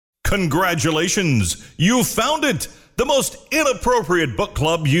Congratulations, you found it! The most inappropriate book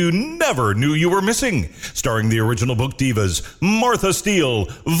club you never knew you were missing. Starring the original book divas, Martha Steele,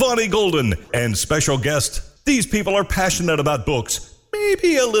 Vonnie Golden, and special guest. These people are passionate about books,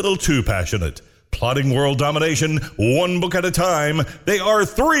 maybe a little too passionate. Plotting world domination, one book at a time. They are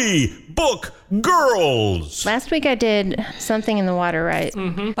 3 book girls. Last week I did Something in the Water, right?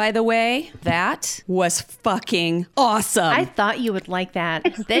 Mm-hmm. By the way, that was fucking awesome. I thought you would like that.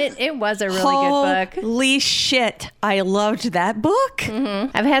 It was a really good book. Holy shit. I loved that book.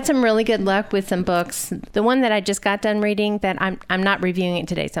 Mm-hmm. I've had some really good luck with some books. The one that I just got done reading that I'm not reviewing it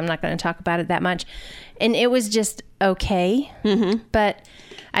today, so I'm not going to talk about it that much. And it was just okay. Mm-hmm. But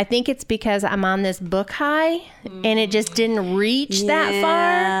I think it's because I'm on this book high and it just didn't reach that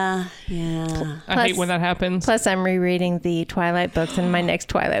far. Yeah. Plus, I hate when that happens. Plus, I'm rereading the Twilight books and my next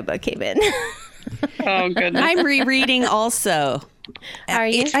Twilight book came in. Oh, goodness. I'm rereading also. Are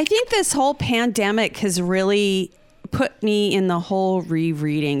you? I think this whole pandemic has really put me in the whole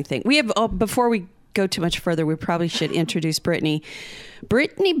rereading thing. We have, before we go too much further, we probably should introduce Brittany.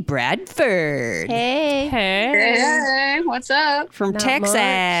 Brittany Bradford. Hey. Hey, what's up? From Not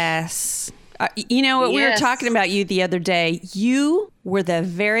Texas. You know what? We were Yes. talking about you the other day. You were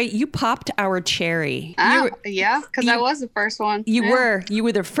you popped our cherry. Yeah, because I was the first one. You Yeah.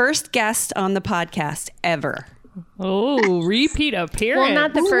 were the first guest on the podcast ever. Oh, repeat appearance. Well,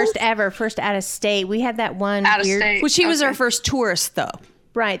 not the first ever, first out of state. We had that one Out of weird, state. Well, she was Okay. our first tourist, though.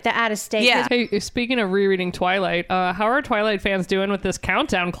 right? The out of state. Yeah. Hey, speaking of rereading Twilight, how are Twilight fans doing with this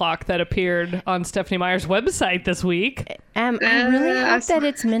countdown clock that appeared on Stephanie Meyer's website this week? I really hope that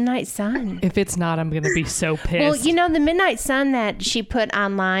it's Midnight Sun. If it's not, I'm going to be so pissed. Well, you know, the Midnight Sun that she put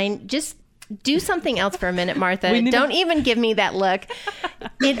online, just do something else for a minute, Martha. We need Don't even give me that look.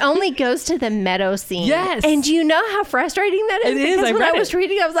 It only goes to the meadow scene. Yes. And do you know how frustrating that is? It is. Because I when read I was it.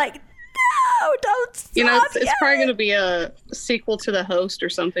 reading, I was like, no, don't stop. You know, it's yet. probably going to be a sequel to The Host or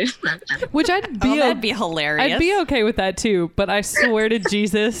something. Which I'd be, That'd be hilarious. I'd be okay with that too, but I swear to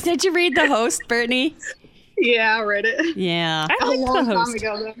Jesus. Did you read The Host, Brittany? Yeah, I read it. Yeah. I A like long the time host.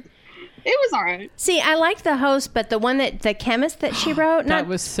 ago, though. It was all right. See, I liked The Host, but the one the chemist that she wrote, That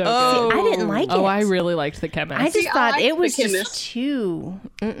was so good. I didn't like it. Oh, I really liked The Chemist. I just See, I thought liked it was The just Chemist. too.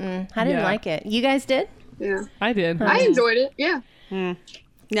 I didn't Yeah. like it. You guys did? Yeah. I did. I enjoyed it. Yeah.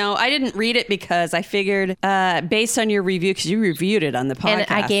 No, I didn't read it because I figured, based on your review, because you reviewed it on the podcast.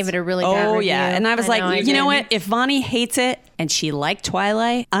 And I gave it a really bad Oh, review. yeah. And I was I know I like, you know did. what? If Vonnie hates it and she liked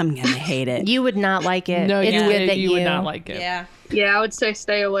Twilight, I'm going to hate it. You would not like it. No, it's good that you would not like it. Yeah. Yeah, I would say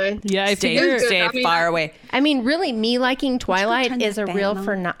stay away. Yeah, I Stay, figure. good. stay I mean, far away. I mean, really, me liking Twilight turn is a that real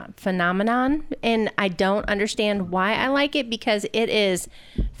fan phenomenon, and I don't understand why I like it because it is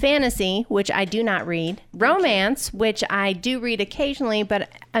fantasy, which I do not read, romance, which I do read occasionally, but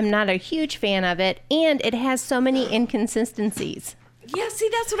I'm not a huge fan of it, and it has so many inconsistencies. Yeah, see,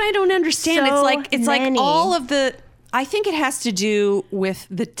 that's what I don't understand. So It's like many. all of the. I think it has to do with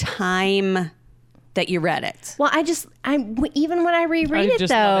the time that you read it. Well, even when I reread I it,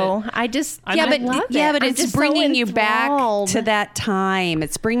 just though, love it. I just Yeah, but- love it. Yeah, but I'm it's just so bringing you back enthralled. to that time.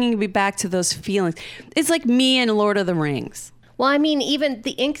 It's bringing you back to those feelings. It's like me and Lord of the Rings. Well, I mean, even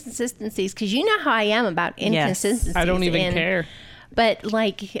the inconsistencies, because you know how I am about inconsistencies. I don't even and- care. But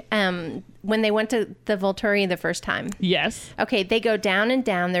like when they went to the Volturi the first time. Yes. Okay, they go down and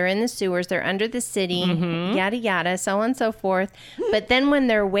down. They're in the sewers. They're under the city, yada, yada, so on and so forth. But then when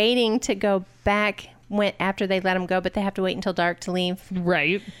they're waiting to go back, after they let them go, but they have to wait until dark to leave,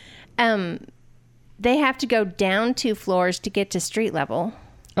 Right. they have to go down 2 floors to get to street level.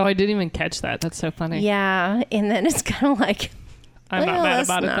 Oh, I didn't even catch that. That's so funny. Yeah, and then it's kind of like... I'm not mad that's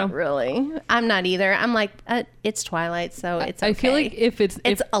about it not though. really. I'm not either. I'm like, it's Twilight, so it's okay. I feel like if it's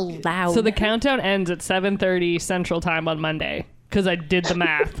allowed. So the countdown ends at 7:30 Central Time on Monday because I did the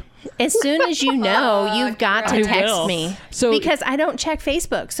math. As soon as you know, you've got to I text will. me. So- because I don't check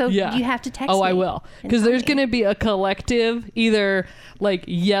Facebook, so Yeah. you have to text me. Oh, I will. and Because tell there's me. going to be a collective either like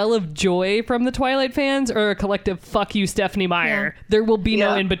yell of joy from the Twilight fans or a collective fuck you, Stephanie Meyer. Yeah. There will be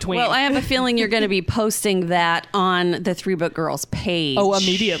no Yeah. in between. Well, I have a feeling you're going to be posting that on the 3 Book Girls page. Oh,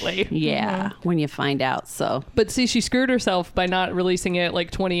 immediately. Yeah, when you find out. So But see, she screwed herself by not releasing it like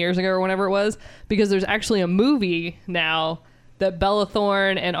 20 years ago or whenever it was, because there's actually a movie now that Bella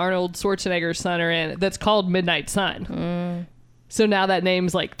Thorne and Arnold Schwarzenegger's son are in that's called Midnight Sun. So now that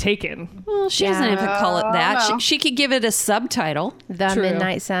name's like taken. well, she doesn't have to call it that. no. She could give it a subtitle: The True.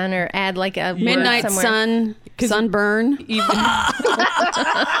 Midnight Sun, or add like a word Midnight somewhere. Sun, Sunburn.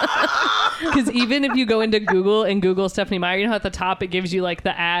 Because even if you go into Google and Google Stephanie Meyer, you know how at the top it gives you like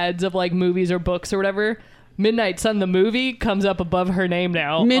the ads of like movies or books or whatever. Midnight Sun, the movie, comes up above her name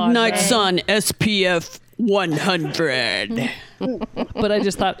now. Midnight on, Sun SPF 100. but I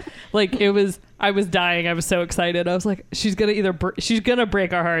just thought, like, I was dying. I was so excited. I was like, she's gonna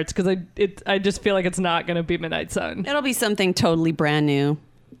break our hearts, because I just feel like it's not gonna be Midnight Sun. It'll be something totally brand new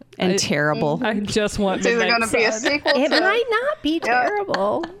and terrible. I just want It's either Midnight going to be a Sun. sequel It to might not be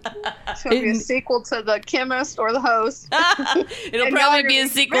terrible. it's going to be a sequel to The Chemist or The Host. It'll And probably y'all be are a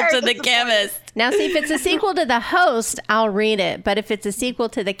sequel very to The disappointed. Chemist. Now, see, if it's a sequel to The Host, I'll read it. But if it's a sequel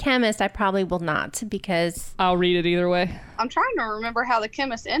to The Chemist, I probably will not, because I'll read it either way. I'm trying to remember how The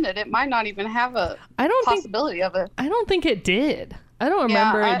Chemist ended. It might not even have a I don't possibility of it. think it did. I don't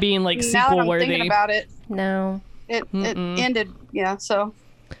remember it being like now that sequel I'm worthy. thinking about it, no. it ended. Yeah, so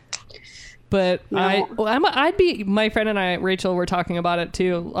But No. I'd be, my friend and I, Rachel, were talking about it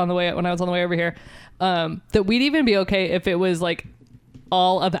too when I was on the way over here, that we'd even be okay if it was like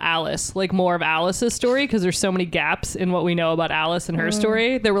all of Alice, like more of Alice's story, because there's so many gaps in what we know about Alice and her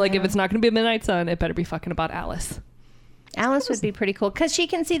story. They were like, if it's not going to be a Midnight Sun, it better be fucking about Alice. Alice would be pretty cool because she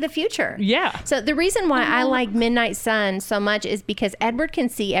can see the future. Yeah. So the reason why I like Midnight Sun so much is because Edward can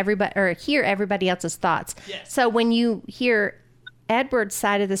see everybody or hear everybody else's thoughts. Yes. So when you hear Edward's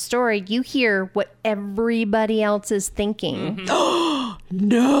side of the story, you hear what everybody else is thinking.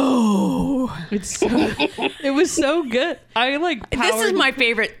 No. It was so good. I like This is powered- my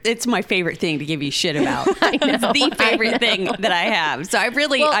favorite. It's my favorite thing to give you shit about. It's the favorite thing that I have. So I'm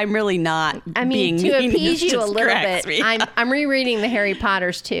really not. I mean, being to mean. appease It you a just little cracks bit, me. I'm rereading the Harry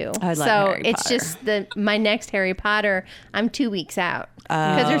Potters too. I love so Harry it's Potter. just my next Harry Potter. I'm 2 weeks out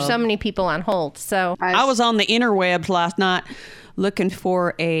because there's so many people on hold. So I was on the interwebs last night looking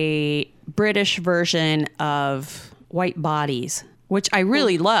for a British version of White Bodies, which I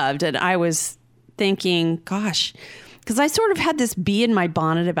really loved. And I was thinking, gosh, because I sort of had this bee in my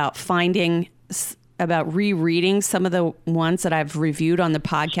bonnet about about rereading some of the ones that I've reviewed on the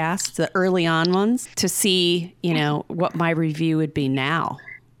podcast, the early on ones, to see, what my review would be now.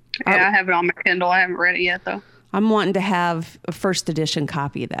 yeah, I have it on my Kindle. I haven't read it yet though. I'm wanting to have a first edition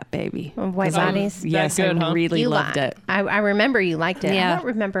copy of that baby. White Bodies. Yes, good, I huh? really You loved it. I remember you liked it. Yeah. I don't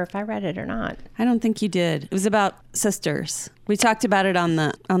remember if I read it or not. I don't think you did. It was about sisters. We talked about it on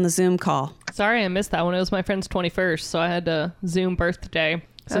the Zoom call. Sorry, I missed that one. It was my friend's 21st, so I had to Zoom birthday.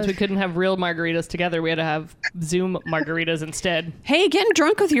 Since we couldn't have real margaritas together, we had to have Zoom margaritas instead. Hey, getting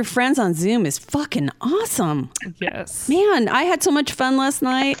drunk with your friends on Zoom is fucking awesome. Yes. Man, I had so much fun last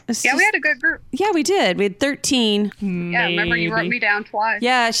night. Yeah, we had a good group. Yeah, we did. We had 13. Yeah, remember you wrote me down twice.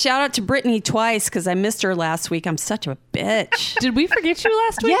 Yeah, shout out to Brittany twice because I missed her last week. I'm such a bitch. Did we forget you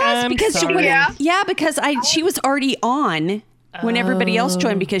last week? Yes, I'm because sorry. because she was already on when everybody else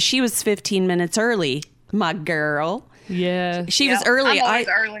joined because she was 15 minutes early. My girl. Yeah. She was Yep, early. I'm always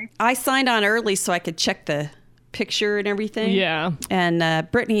early. I signed on early so I could check the picture and everything. Yeah. And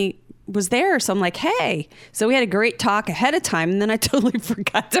Brittany was there, so I'm like, hey. So we had a great talk ahead of time, and then I totally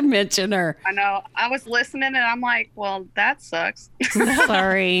forgot to mention her. I know. I was listening and I'm like, well, that sucks.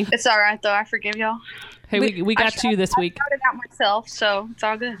 Sorry. It's all right though. I forgive y'all. Hey, we got you this week. I shouted out myself, so it's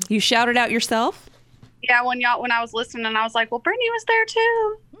all good. You shouted out yourself? Yeah, when I was listening, I was like, well, Brittany was there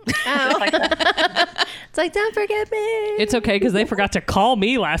too. Oh. Like that. It's like, don't forget me. It's okay because they forgot to call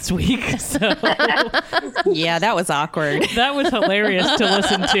me last week. So Yeah, that was awkward. that was hilarious to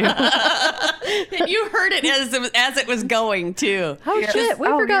listen to. And you heard it as it was going, too. Oh, shit. We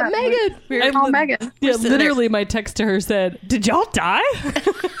forgot Megan. And Oh, Megan. Yeah, literally, my text to her said, "Did y'all die?"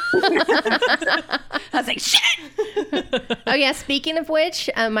 I was like, shit. Oh, yeah. Speaking of which,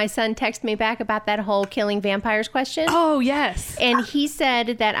 my son texted me back about that whole killing vampires question. Oh yes. And he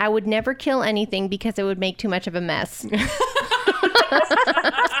said that I would never kill anything because it would make too much of a mess.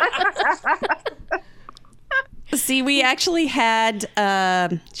 See, we actually had, I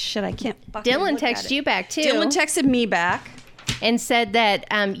can't fucking Dylan look at texted it. you back, too. Dylan texted me back. and said that,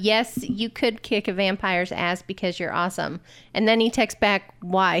 yes, you could kick a vampire's ass because you're awesome. And then he texts back,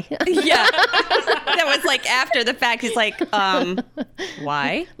 why? Yeah. That was like after the fact. He's like,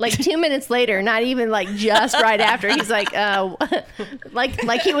 why? Like 2 minutes later, not even like just right after. He's like,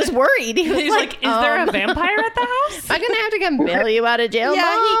 like he was worried. He was He's like, is there a "Um, vampire at the house? am I gonna have to come bail you out of jail, Yeah,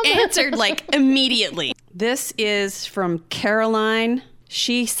 Mom?" he answered like immediately. This is from Caroline.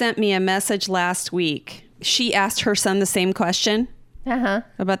 She sent me a message last week. She asked her son the same question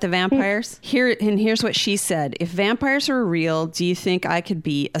about the vampires. Here's what she said. If vampires were real, do you think I could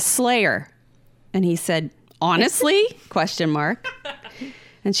be a slayer? And he said, honestly? ?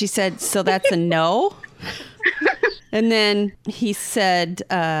 And she said, so that's a no? And then he said,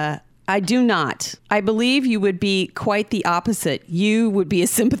 I I do not. I believe you would be quite the opposite. You would be a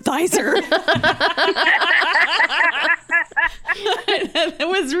sympathizer. That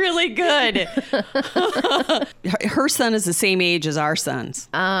was really good. Her son is the same age as our sons.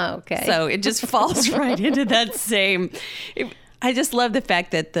 Oh, okay. So it just falls right into that same. I just love the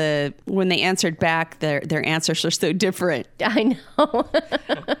fact that when they answered back, their answers are so different. I know.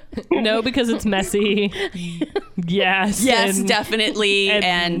 No, because it's messy. Yes. Yes, and- definitely.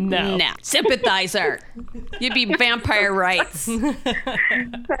 And no. Sympathizer. You'd be vampire rights.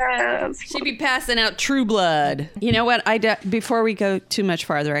 She'd be passing out True Blood. You know what? Before we go too much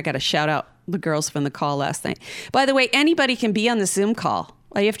farther, I got to shout out the girls from the call last night. By the way, anybody can be on the Zoom call.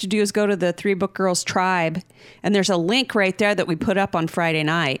 All you have to do is go to the 3 Book Girls Tribe, and there's a link right there that we put up on Friday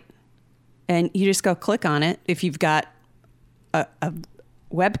night. And you just go click on it if you've got a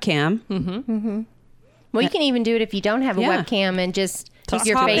webcam. Well, you can even do it if you don't have a Yeah. webcam and just Just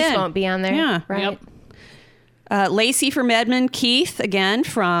your hop face in. won't be on there. Yeah. Right. Yep. Lacey from Edmond, Keith, again,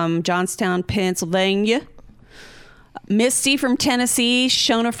 from Johnstown, Pennsylvania. Misty from Tennessee,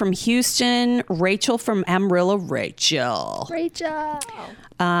 Shona from Houston, Rachel from Amarillo, Rachel.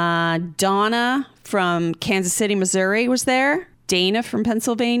 Donna from Kansas City, Missouri was there. Dana from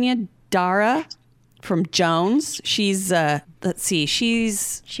Pennsylvania. Dara from Jones. She's,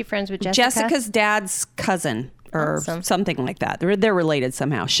 she's She friends with Jessica. Jessica's dad's cousin or Awesome. something like that. They're related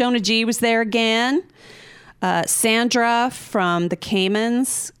somehow. Shona G was there again. Sandra from the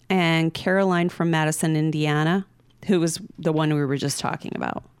Caymans and Caroline from Madison, Indiana, who was the one we were just talking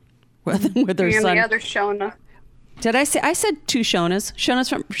about with her And son. the other Shona. Did I say? I said 2 Shonas. Shona's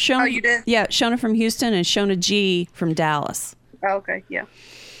from Shona. Oh, you did? Yeah, Shona from Houston and Shona G from Dallas. Oh, okay, yeah.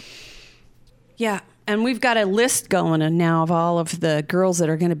 Yeah, and we've got a list going now of all of the girls that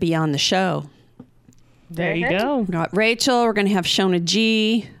are going to be on the show. There you go. We got Rachel. We're going to have Shona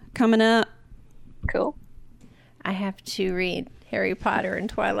G coming up. Cool. I have to read Harry Potter and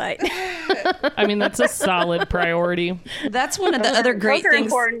Twilight. I mean, that's a solid priority. That's one of the other great Those are things.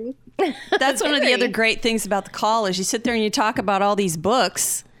 important. That's one of the other great things about the call is you sit there and you talk about all these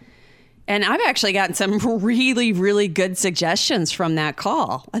books. And I've actually gotten some really, really good suggestions from that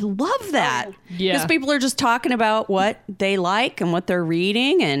call. I love that. Yeah. Because people are just talking about what they like and what they're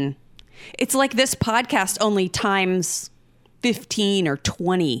reading. And it's like this podcast only times 15 or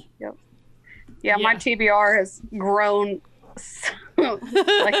 20. Yep. Yeah, my Yeah. TBR has grown.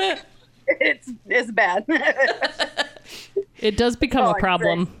 Like, it's bad. It does become Oh, a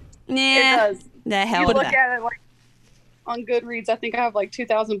problem. Nah, It does. the You hell with look that. at it like on Goodreads. I think I have like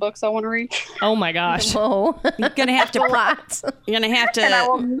 2,000 books I want to read. Oh my gosh. Whoa. You're gonna have to you're gonna have And I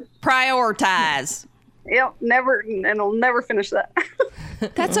to will, prioritize. yep, never, and I'll never finish that.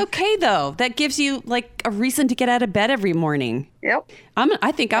 That's okay though. That gives you like a reason to get out of bed every morning. Yep.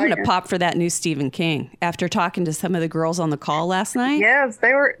 I think I'm Right. gonna pop for that new Stephen King after talking to some of the girls on the call last night. Yes,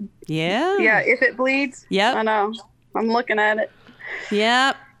 they were. Yeah. Yeah, If It Bleeds. Yep. I know. I'm looking at it.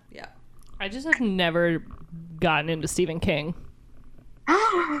 Yep. I just have never gotten into Stephen King.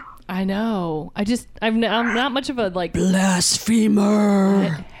 I know. I'm not much of a like.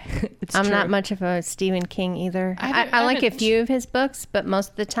 Blasphemer. It's I'm true. not much of a Stephen King either. I I like a haven't- few of his books, but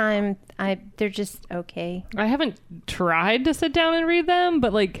most of the time, they're just okay. I haven't tried to sit down and read them,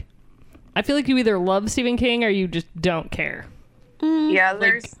 but like, I feel like you either love Stephen King or you just don't care. Yeah,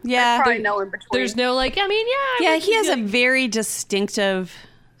 there's probably no in between. There's no like. I mean, Yeah, he has a very distinctive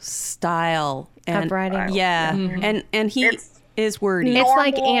style and Of writing. Yeah, and he It's is wordy. It's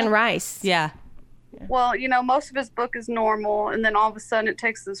like Normal. Anne Rice. Yeah. Well, most of his book is normal, and then all of a sudden it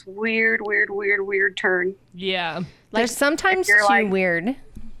takes this weird turn. Yeah. There's sometimes you're too like- weird.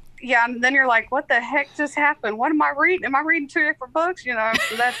 Yeah, and then you're like, what the heck just happened? What am I reading? Am I reading 2 different books? So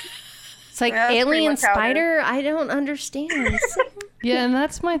that's It's like Yeah, that's pretty Alien much how it is. Spider. I don't understand. Yeah, and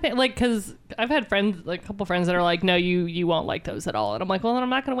that's my thing. Like, because I've had friends, like a couple friends that are like, no, you won't like those at all. And I'm like, well, then I'm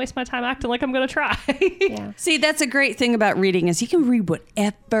not going to waste my time acting like I'm going to try. Yeah. See, that's a great thing about reading is you can read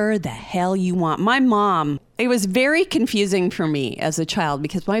whatever the hell you want. My mom, it was very confusing for me as a child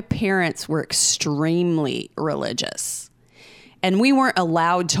because my parents were extremely religious. And we weren't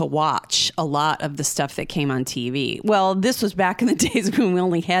allowed to watch a lot of the stuff that came on TV. Well, this was back in the days when we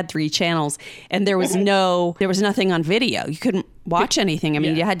only had 3 channels and there was nothing on video. You couldn't watch anything. I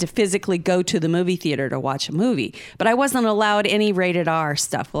mean, you had to physically go to the movie theater to watch a movie. But I wasn't allowed any rated R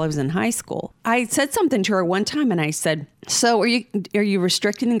stuff while I was in high school. I said something to her one time and I said, so are you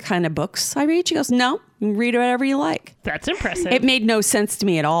restricting the kind of books I read? She goes, no, you can read whatever you like. That's impressive. It made no sense to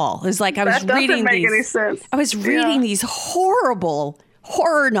me at all. It was like I was that doesn't reading make these. any sense. I was reading these horrible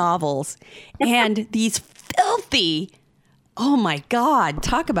horror novels and these filthy Oh my God!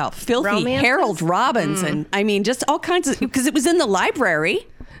 Talk about filthy Romances? Harold Robbins, and I mean, just all kinds of, because it was in the library.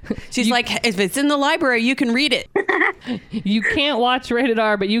 She's like, if it's in the library, you can read it. You can't watch Rated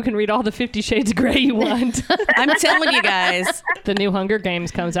R, but you can read all the 50 Shades of Grey you want. I'm telling you guys. The new Hunger Games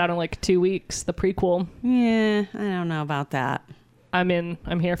comes out in like 2 weeks, the prequel. Yeah, I don't know about that. I'm in.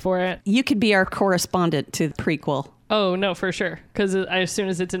 I'm here for it. You could be our correspondent to the prequel. Oh, no, for sure. Because as soon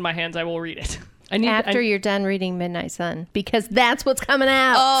as it's in my hands, I will read it. After you're done reading Midnight Sun, because that's what's coming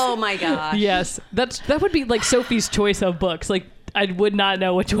out. Oh my gosh. Yes. That would be like Sophie's choice of books. Like, I would not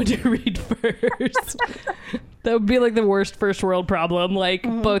know which one to read first. That would be like the worst first world problem. Like,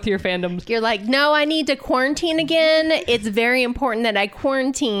 both your fandoms. You're like, no, I need to quarantine again. It's very important that I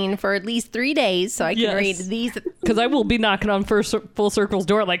quarantine for at least 3 days so I can read these. Because I will be knocking on Full Circle's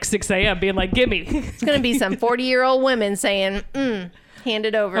door at like 6 a.m. being like, gimme. It's going to be some 40-year-old women saying, hand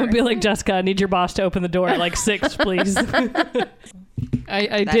it over. I'll be like, Jessica, I need your boss to open the door at like 6, please.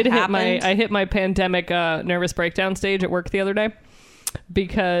 I hit my pandemic nervous breakdown stage at work the other day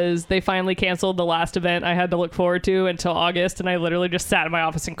because they finally canceled the last event I had to look forward to until August, and I literally just sat in my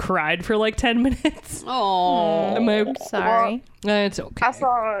office and cried for like 10 minutes. Oh. Am I, Sorry. it's okay. I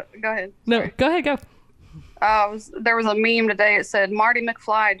saw. Go ahead. No, go ahead, go. There was a meme today. It said Marty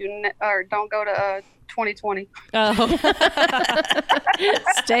McFly don't go to 2020. Oh,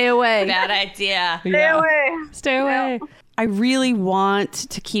 Stay away. Bad idea. Stay away. Stay away. I really want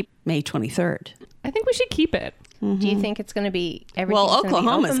to keep May 23rd. I think we should keep it. Do you think it's going to be everything? Well,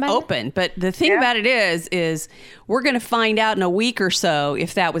 Oklahoma's open, but the thing about it is we're going to find out in a week or so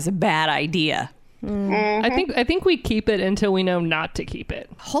if that was a bad idea. I think we keep it until we know not to keep it.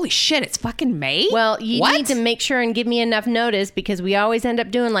 Holy shit, it's fucking May? Well, you What? need to make sure and give me enough notice because we always end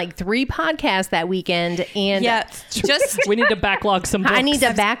up doing like 3 podcasts that weekend. And Yeah, just, We need to backlog some books. I need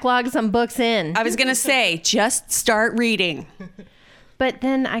to backlog some books in. I was going to say, just start reading. But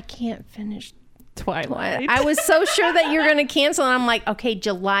then I can't finish. Twilight. I was so sure that you're going to cancel. And I'm like, okay,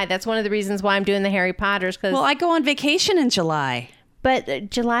 July. That's one of the reasons why I'm doing the Harry Potters. Well, I go on vacation in July. But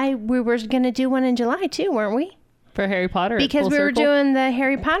July, we were going to do one in July too, weren't we? For Harry Potter. Because we were doing the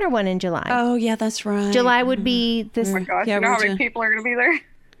Harry Potter one in July. Oh, yeah, that's right. July would be this. Oh my gosh, Yeah, you know how we're many people are going to be there?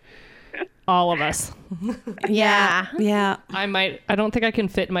 all of us. Yeah. Yeah. I don't think I can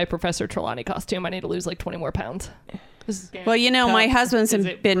fit in my Professor Trelawney costume. I need to lose like 20 more pounds. Well, you know, my husband's Is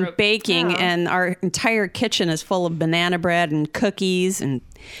it been broke? baking, and our entire kitchen is full of banana bread and cookies, and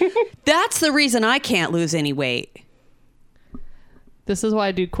that's the reason I can't lose any weight. This is why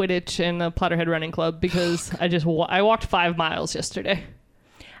I do Quidditch and the Potterhead Running Club, because I walked 5 miles yesterday.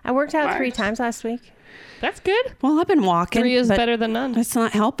 I worked out Nice. 3 times last week. That's good. Well, I've been walking. 3 is but better than none. It's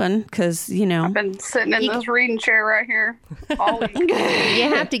not helping because, you know. I've been sitting in this reading chair right here all week. You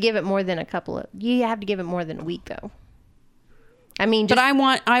have to give it more than you have to give it more than a week though. I mean, But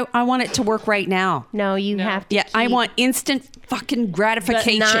just, I want it to work right now. no, you have to. Yeah, I keep- want instant fucking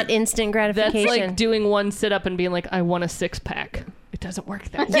gratification. not instant That's gratification. like doing one sit up and being like, I want a 6-pack. It doesn't work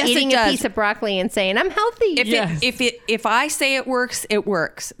that way. Yes, it eating a does. piece of broccoli and saying, I'm healthy. If I say it works, it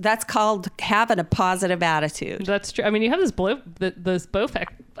works. That's called having a positive attitude. That's true. I mean, you have this Bowflex.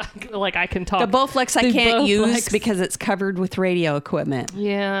 Like, I can talk. The Bowflex I The can't use Bowflex. because it's covered with radio equipment.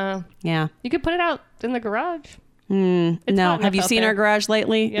 Yeah. Yeah. You could put it out in the garage. No. hot Have you enough seen out our there. garage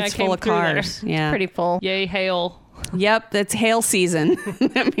lately? Yeah, It's I full came of through there. cars. Yeah. Pretty full. Yay, hail. Yep, it's hail season.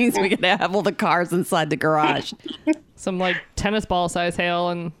 That means we can have all the cars inside the garage. Some like tennis ball size hail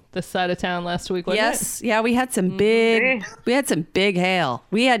on this side of town last week. Wasn't Yes, yeah, we had some big hail.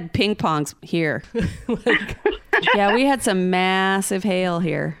 We had ping pongs here. Yeah, we had some massive hail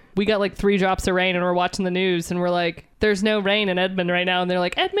here. we got like 3 drops of rain and we're watching the news and we're like, there's no rain in Edmond right now. And they're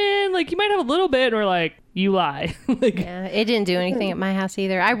like, Edmond, like you might have a little bit. And we're like, you lie. Like, Yeah, it didn't do anything at my house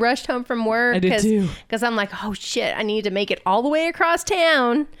either. I rushed home from work I did too. because I'm like, oh shit, I need to make it all the way across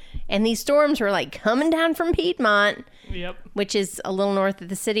town. And these storms were like coming down from Piedmont, yep. which is a little north of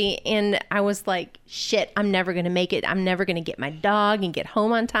the city. And I was like, shit, I'm never going to make it. I'm never going to get my dog and get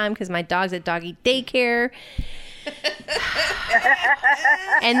home on time because my dog's at doggy daycare.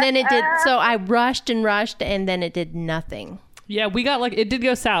 And then it did. So I rushed and then it did nothing. Yeah, we got like, it did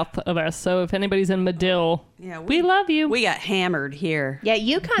go south of us. So if anybody's in Medill, Yeah, we love you. We got hammered here. Yeah,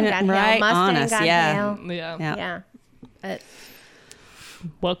 Yukon got hail. Right on Mustang us, got yeah. hail. yeah. Yeah. Yeah. But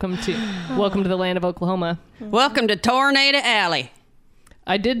Welcome to the land of Oklahoma. Welcome to Tornado Alley.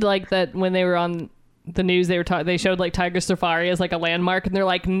 I did like that when they were on the news, they showed like Tiger Safari as like a landmark and they're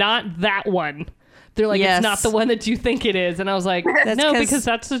like, not that one. They're like, Yes. it's not the one that you think it is. And I was like, no, 'cause because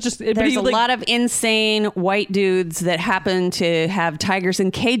that's just... but There's he, a like, lot of insane white dudes that happen to have tigers in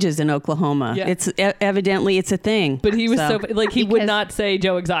cages in Oklahoma. Yeah. It's evidently it's a thing. But he was so like, he would Because- not say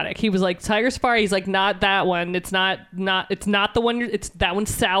Joe Exotic. He was like, Tiger Safari. He's like, not that one. It's not the one. It's that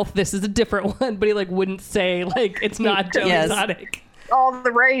one's south. This is a different one. But he like wouldn't say like it's not Joe Yes. Exotic. All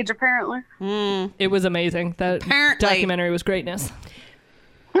the rage, apparently. It was amazing. That Apparently. documentary was greatness.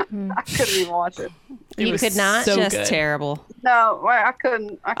 I couldn't even watch it. It You was could not? so just good. terrible. No, I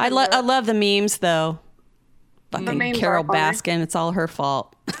couldn't. I couldn't do it. love the memes though. Fucking memes Carol are funny. Baskin. It's all her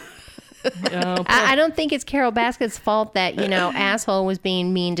fault. Oh, I don't think it's Carol Baskin's fault that, asshole was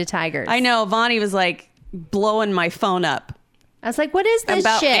being mean to tigers. I know. Vonnie was like blowing my phone up I was like, what is this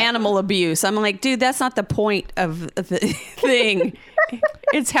about shit? animal abuse. I'm like, dude, that's not the point of the thing.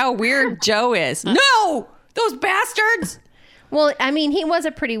 It's how weird Joe is. No, those bastards. Well, I mean, he was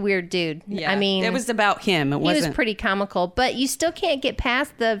a pretty weird dude. I mean, it was about him. It he was wasn't. pretty comical, but you still can't get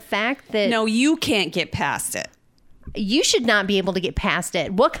past the fact that No, you can't get past it. you should not be able to get past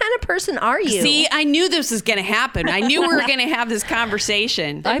it. What kind of person are you? See, I knew this was going to happen. I knew we were going to have this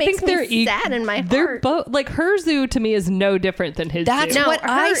conversation. I makes think they're me sad in my They're heart. both like her zoo to me is no different than his That's zoo. no, what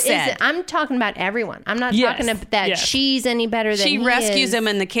I her said. isn't. I'm talking about everyone. I'm not Yes, talking about that yes. she's any better than She he rescues is. them,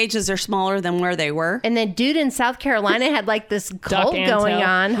 and the cages are smaller than where they were. And then dude in South Carolina had like this cult Antel. going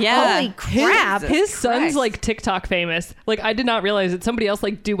on. Yeah. Holy crap. Jesus His son's Christ. like TikTok famous. Like I did not realize that somebody else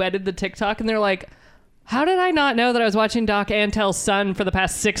like duetted the TikTok, and they're like, how did I not know that I was watching Doc Antel's son for the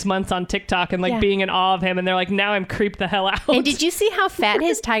past 6 months on TikTok and like Yeah. being in awe of him? And they're like, now I'm creeped the hell out. And did you see how fat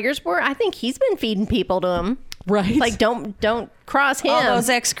his tigers were? I think he's been feeding people to him. right? Like, don't cross him. All those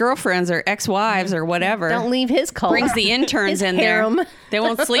ex-girlfriends or ex-wives or whatever. Don't leave his cult. Brings the interns His in harem. there. They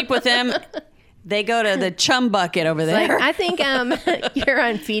won't sleep with him. They go to the chum bucket over there. Like, I think you're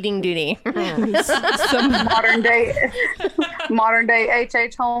on feeding duty. modern day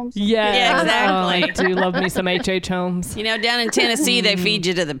H.H. Holmes. yeah, Yeah, exactly. Oh, I do love me some H.H. Holmes. You know, down in Tennessee, they feed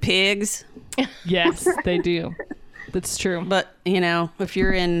you to the pigs. Yes, they do. That's true. But, if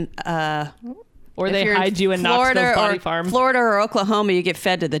you're in Or if they you're hide you in Knoxville's Body Farm. Florida or Oklahoma, you get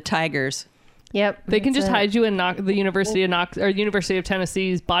fed to the tigers. Yep. They can that's just it. hide you in the University of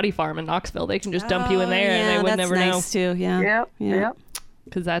Tennessee's Body Farm in Knoxville. They can just dump you in there, and they would that's never nice too. Yeah. Yep.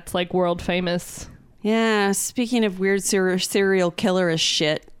 because that's like world famous. Yeah. Speaking of weird serial killer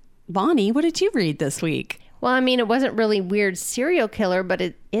shit, Bonnie, what did you read this week? Well, I mean, it wasn't really weird serial killer, but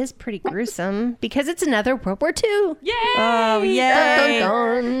it is pretty gruesome because it's another World War II. Yeah. Oh, yay.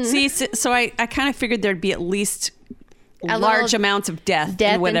 Dun, dun. See, so I kind of figured there'd be at least A large little amounts of death death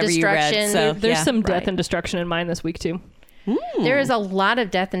in and whatever you read. destruction. So There's yeah. some death right. and destruction in mine this week too. There is a lot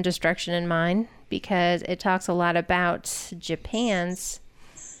of death and destruction in mine because it talks a lot about Japan's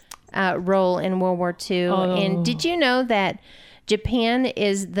role in World War II. And did you know that Japan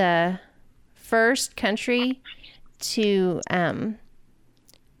is the first country to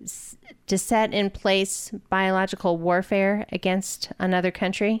set in place biological warfare against another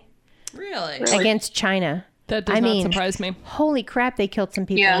country, Really? against China? That does I not mean, surprise me. Holy crap, they killed some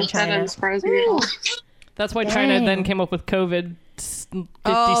people Yeah, in that China. doesn't surprise me at all. That's why China Dang. then came up with COVID 50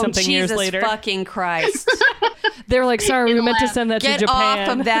 Oh, something years Jesus later. fucking Christ. They're like, sorry, we meant to send that Get to Japan.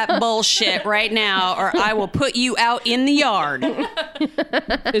 off of that bullshit right now, or I will put you out in the yard.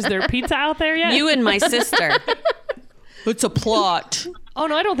 Is there pizza out there yet? You and my sister. It's a plot. Oh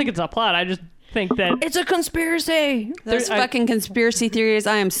no, I don't think it's a plot. I just think that It's a conspiracy. Those I- fucking conspiracy theories.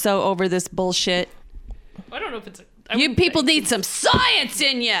 I am so over this bullshit. I don't know if it's. You people need some science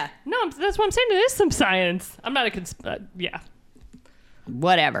in you. No, that's what I'm saying. There is some science. I'm not a yeah.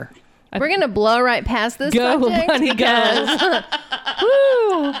 Whatever. We're going to blow right past this Go, subject. bunny, go.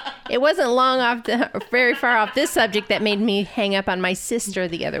 Woo! It wasn't very far off this subject that made me hang up on my sister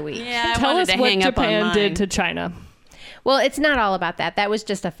the other week. Yeah, I Tell wanted us to what hang up on Japan mine. did to China. Well, it's not all about that. That was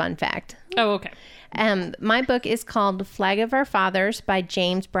just a fun fact. Oh, okay. My book is called Flag of Our Fathers by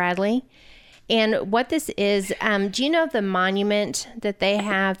James Bradley. And what this is, do you know the monument that they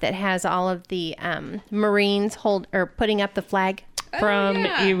have that has all of the Marines putting up the flag? From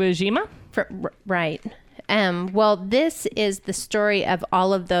Iwo Jima? Right. Well, this is the story of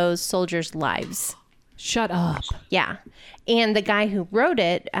all of those soldiers' lives. Shut up. Yeah. And the guy who wrote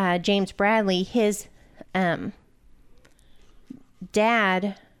it, James Bradley, his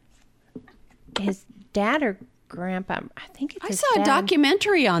dad or grandpa, I think it's I his saw a dad,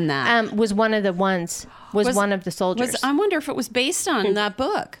 documentary on that. was one of the ones, was one of the soldiers. I wonder if it was based on that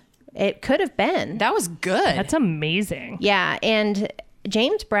book. It could have been. That was good. That's amazing. Yeah, and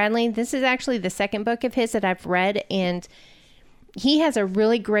James Bradley, this is actually the second book of his that I've read, and he has a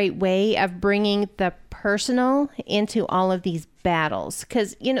really great way of bringing the personal into all of these battles.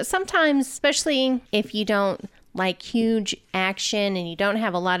 Because, sometimes, especially if you don't like huge action and you don't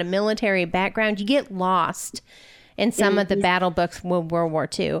have a lot of military background, you get lost in some of the battle books with World War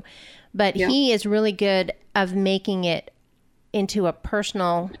II. But he is really good of making it into a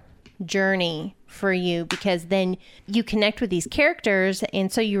personal journey for you, because then you connect with these characters,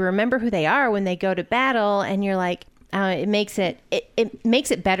 and so you remember who they are when they go to battle, and you're like, it makes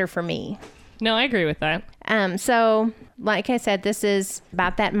it better for me. No, I agree with that. So like I said, this is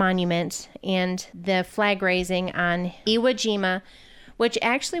about that monument and the flag raising on Iwo Jima, which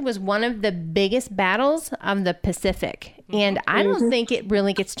actually was one of the biggest battles of the Pacific. And I don't think it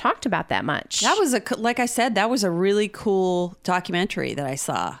really gets talked about that much. That was like I said, that was a really cool documentary that I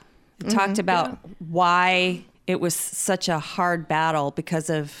saw. It talked about why it was such a hard battle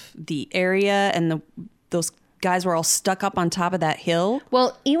because of the area, and those guys were all stuck up on top of that hill.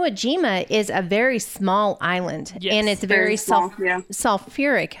 Well, Iwo Jima is a very small island, and it's very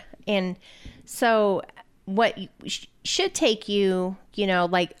sulfuric. And so what should take you,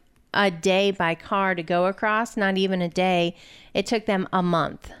 like a day by car to go across, not even a day, it took them a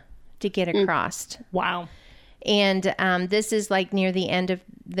month to get across. Wow. And this is like near the end of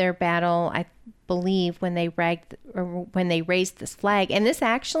their battle, I believe, when they raised this flag. And this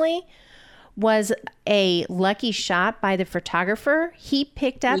actually was a lucky shot by the photographer. He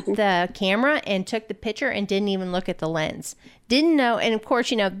picked up the camera and took the picture and didn't even look at the lens. Didn't know. And of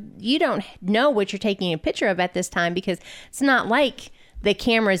course, you don't know what you're taking a picture of at this time, because it's not like the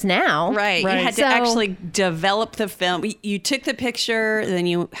cameras now. Right. You had to actually develop the film. You took the picture, then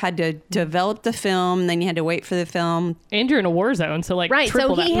you had to develop the film, then you had to wait for the film. And you're in a war zone, so right.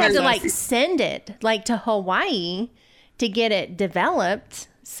 triple So he that had process. to send it to Hawaii to get it developed.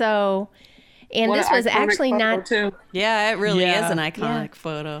 So, and What this an was iconic actually photo, not. too. Yeah, it really is an iconic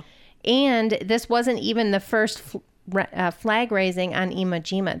photo. And this wasn't even the first flag raising on Iwo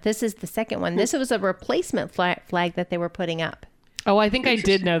Jima. This is the second one. This was a replacement flag that they were putting up. Oh, I think I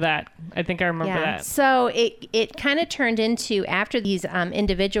did know that. I think I remember that. So it kind of turned into, after these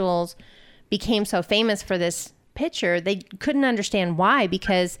individuals became so famous for this picture, they couldn't understand why,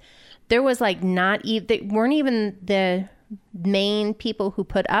 because there was they weren't even the main people who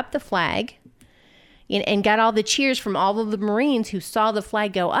put up the flag and got all the cheers from all of the Marines who saw the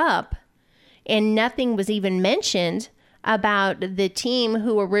flag go up, and nothing was even mentioned about the team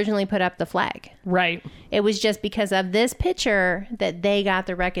who originally put up the flag. Right. It was just because of this picture that they got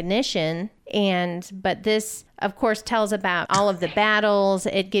the recognition. But this, of course, tells about all of the battles.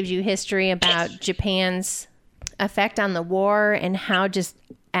 It gives you history about Japan's effect on the war and how just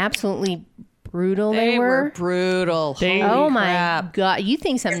absolutely brutal they were. Brutal. Oh my God. You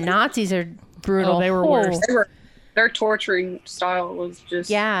think some Nazis are brutal. Oh, they were worse. Their torturing style was just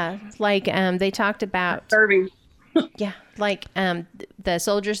they talked about disturbing. The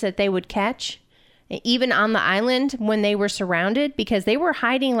soldiers that they would catch, even on the island when they were surrounded, because they were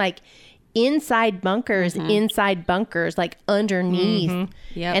hiding inside bunkers, underneath.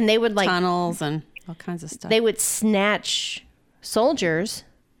 Yep. And they would tunnels and all kinds of stuff. They would snatch soldiers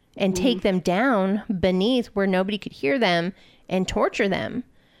and take them down beneath where nobody could hear them and torture them.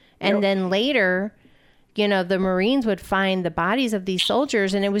 And then later, the Marines would find the bodies of these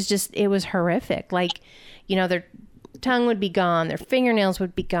soldiers, and it was horrific. Their tongue would be gone, their fingernails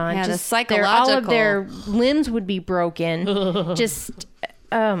would be gone. Yeah, just the psychological. all of their limbs would be broken. Just,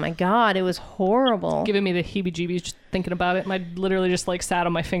 oh my God, it was horrible. Giving me the heebie-jeebies just thinking about it. I literally just sat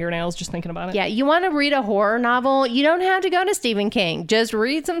on my fingernails just thinking about it. Yeah, you want to read a horror novel? You don't have to go to Stephen King. Just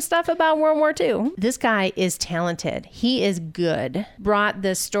read some stuff about World War II. This guy is talented. He is good. Brought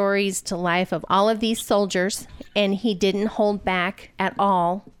the stories to life of all of these soldiers, and he didn't hold back at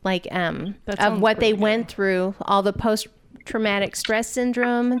all, of what they went through, all the post-traumatic stress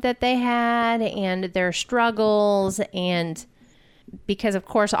syndrome that they had, and their struggles, and because, of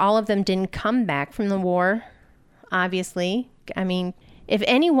course, all of them didn't come back from the war. Obviously. I mean, if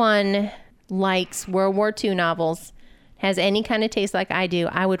anyone likes World War II novels, has any kind of taste like I do,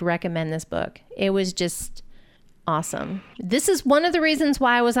 I would recommend this book. It was just awesome. This is one of the reasons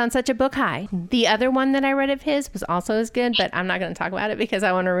why I was on such a book high. The other one that I read of his was also as good, but I'm not going to talk about it because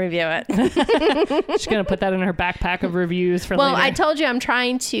I want to review it. She's going to put that in her backpack of reviews for later. Well, I told you I'm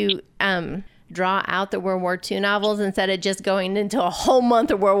trying to draw out the World War II novels instead of just going into a whole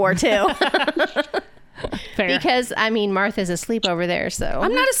month of World War II. Fair. Because, I mean, Martha's asleep over there, so.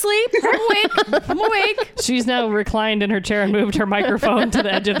 I'm not asleep. I'm awake. I'm awake. She's now reclined in her chair and moved her microphone to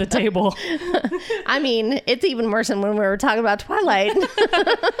the edge of the table. I mean, it's even worse than when we were talking about Twilight.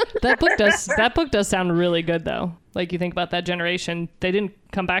 That book does sound really good, though. Like, you think about that generation, they didn't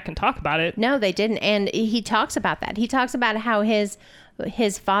come back and talk about it. No, they didn't. And he talks about that. He talks about how his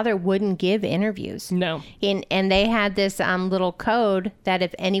father wouldn't give interviews. No. And they had this little code that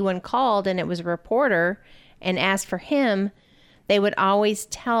if anyone called and it was a reporter and asked for him, they would always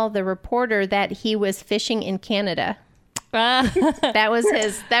tell the reporter that he was fishing in Canada. That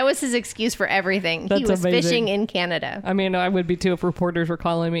was his excuse for everything. That's he was amazing. fishing in Canada. I mean, I would be too if reporters were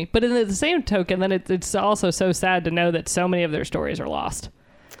calling me. But in the same token, then it's also so sad to know that so many of their stories are lost.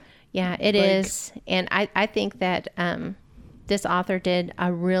 Yeah, it is. And I think that this author did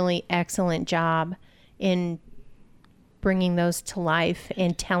a really excellent job in bringing those to life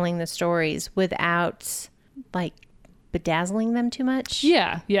and telling the stories without like bedazzling them too much.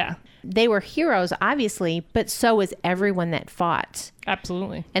 Yeah, yeah. They were heroes, obviously, but so was everyone that fought.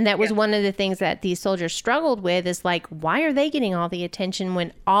 Absolutely. And that was one of the things that these soldiers struggled with is like, why are they getting all the attention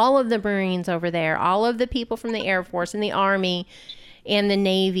when all of the Marines over there, all of the people from the Air Force and the Army and the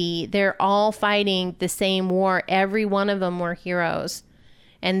Navy, they're all fighting the same war. Every one of them were heroes.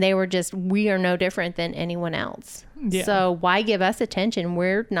 And they were just, we are no different than anyone else. Yeah. So why give us attention?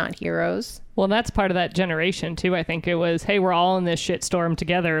 We're not heroes. Well, that's part of that generation too. I think it was, hey, we're all in this shitstorm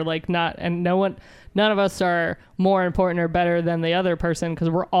together. Like none of us are more important or better than the other person because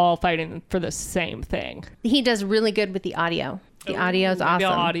we're all fighting for the same thing. He does really good with the audio. The audio is awesome. Maybe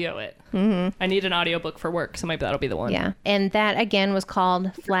I'll audio it. Mm-hmm. I need an audiobook for work, so maybe that'll be the one. Yeah. And that again was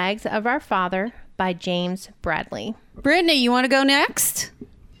called Flags of Our Father by James Bradley. Brittany, you want to go next?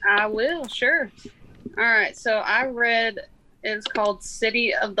 I will, sure. All right, so I read, it's called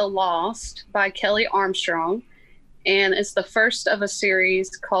City of the Lost by Kelly Armstrong, and it's the first of a series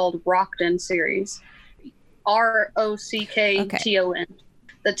called Rockton series. Rockton.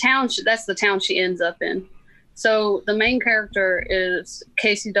 The town, that's the town she ends up in. So the main character is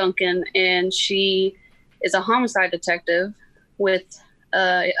Casey Duncan, and she is a homicide detective with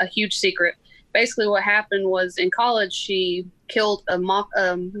a huge secret. Basically what happened was in college, she killed a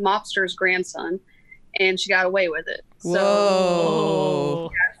mobster's grandson, and she got away with it. Whoa.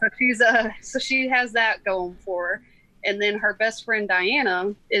 So she has that going for her. And then her best friend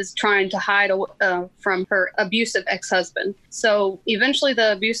Diana is trying to hide from her abusive ex-husband. So eventually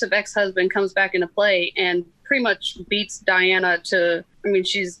the abusive ex-husband comes back into play and pretty much beats Diana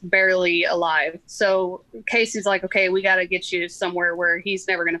she's barely alive. So Casey's like, okay, we got to get you somewhere where he's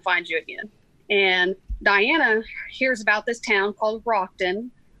never going to find you again. And Diana hears about this town called Rockton,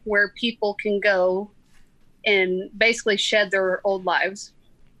 where people can go and basically shed their old lives.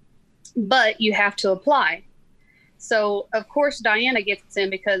 But you have to apply. So, of course, Diana gets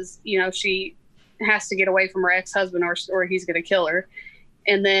in because, she has to get away from her ex-husband or he's going to kill her.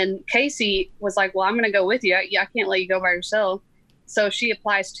 And then Casey was like, well, I'm going to go with you. I can't let you go by yourself. So she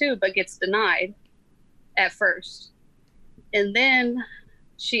applies too, but gets denied at first. And then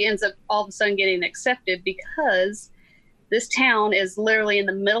she ends up all of a sudden getting accepted because this town is literally in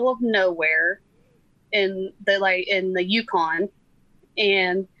the middle of nowhere in the Yukon.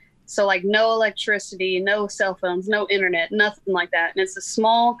 And so no electricity, no cell phones, no internet, nothing like that. And it's a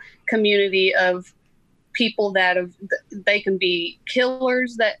small community of people that they can be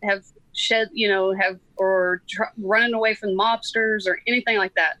killers that have running away from mobsters or anything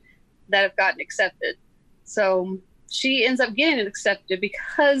like that have gotten accepted. So she ends up getting accepted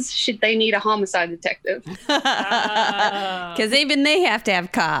because they need a homicide detective. Because even they have to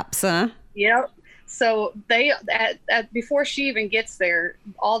have cops, huh? Yep. So they, before she even gets there,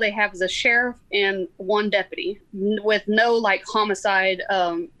 all they have is a sheriff and one deputy with no homicide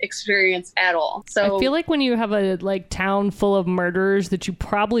experience at all. So I feel like when you have a town full of murderers, that you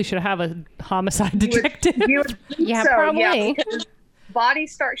probably should have a homicide detective. Yeah, probably. Yeah,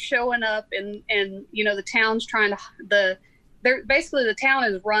 bodies start showing up, and the town's trying to basically the town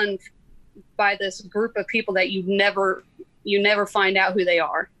is run by this group of people that you never find out who they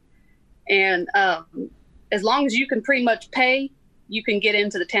are. And as long as you can pretty much pay, you can get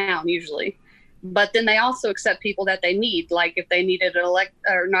into the town usually. But then they also accept people that they need, like if they needed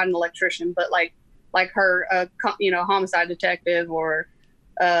or not an electrician, but like her, homicide detective or,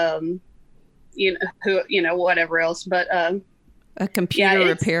 whatever else. But a computer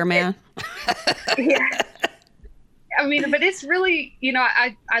repairman. Yeah. But it's really,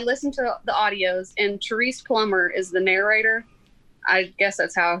 I listen to the audios, and Therese Plummer is the narrator. I guess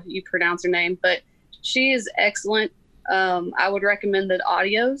that's how you pronounce her name, but she is excellent. I would recommend the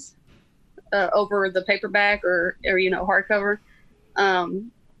audios. over the paperback or hardcover,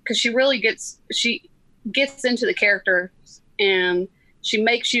 because she really gets into the character, and she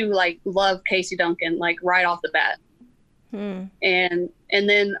makes you like love Casey Duncan like right off the bat. And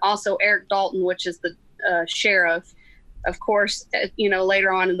then also Eric Dalton, which is the sheriff. Of course,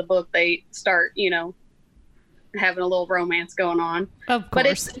 later on in the book they start having a little romance going on. Of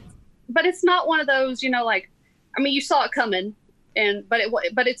course. But it's not one of those, you saw it coming,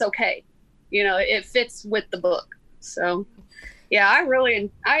 but it's okay. It fits with the book. So, yeah, I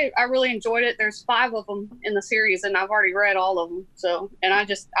really enjoyed it. There's 5 of them in the series, and I've already read all of them. So, and I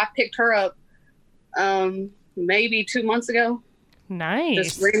picked her up maybe 2 months ago.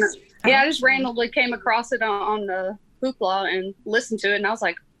 Nice. I just randomly came across it on the Hoopla and listened to it, and I was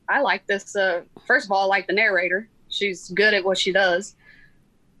like, I like this. First of all, I like the narrator. She's good at what she does,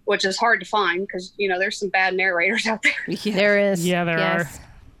 which is hard to find because there's some bad narrators out there. Yeah. There is. Yeah, there are.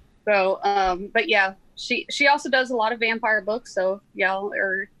 So, but yeah, she also does a lot of vampire books. So y'all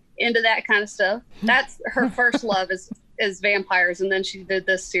are into that kind of stuff. That's her first love is vampires, and then she did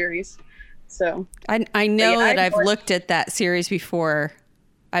this series. So I know that I've looked at that series before.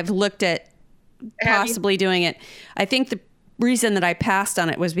 I've looked at possibly doing it. I think the reason that I passed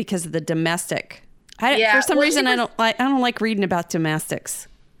on it was because of the domestic. For some reason, I don't like reading about domestics.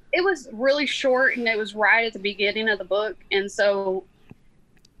 It was really short, and it was right at the beginning of the book, and so.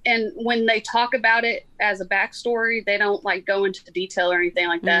 And when they talk about it as a backstory, they don't like go into detail or anything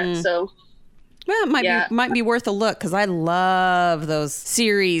like that. So, well, it might be worth a look because I love those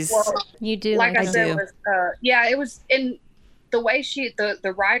series. Well, you do, like I said, it was in the way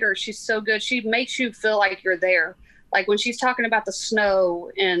the writer. She's so good. She makes you feel like you're there. Like when she's talking about the snow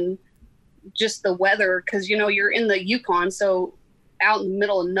and just the weather, because you're in the Yukon, so out in the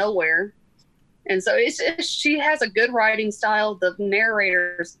middle of nowhere. And so she has a good writing style. The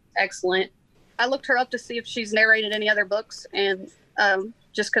narrator's excellent. I looked her up to see if she's narrated any other books, and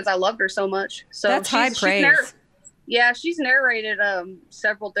just because I loved her so much. So that's high praise. She's narrated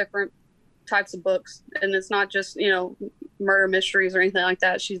several different types of books, and it's not just murder mysteries or anything like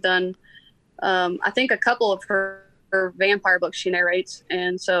that. She's done, I think, a couple of her vampire books she narrates,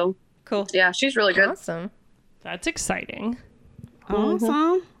 and so cool. Yeah, she's really good. Awesome. That's exciting.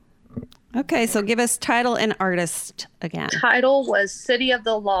 Awesome. Okay, so give us title and artist again. Title was City of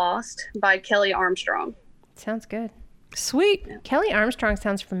the Lost by Kelly Armstrong. Sounds good. Sweet. Kelly Armstrong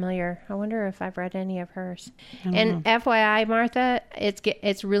sounds familiar. I wonder if I've read any of hers. And FYI, Martha,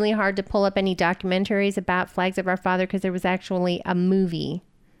 it's really hard to pull up any documentaries about Flags of Our Father because there was actually a movie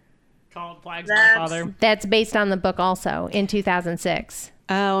called Flags of Our Father. That's based on the book also in 2006.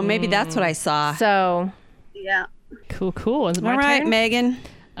 Oh, maybe that's what I saw. So, yeah. Cool. Is it my All right, turn? Megan.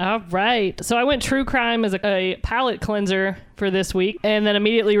 All right. So I went true crime as a palate cleanser for this week and then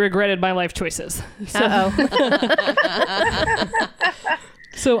immediately regretted my life choices. So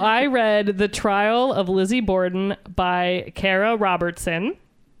I read The Trial of Lizzie Borden by Kara Robertson,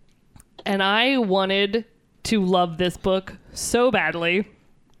 and I wanted to love this book so badly.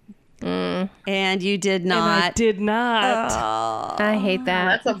 And you did not. And I did not. I hate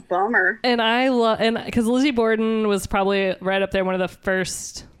that. That's a bummer. And because Lizzie Borden was probably right up there, one of the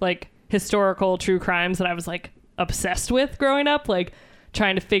first like historical true crimes that I was like obsessed with growing up, like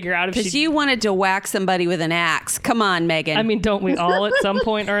trying to figure out if because you wanted to whack somebody with an axe. Come on, Megan. I mean, don't we all at some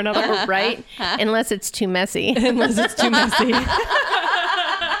point or another? Right? Unless it's too messy. Unless it's too messy.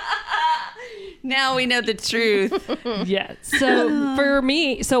 Now we know the truth. Yeah. So for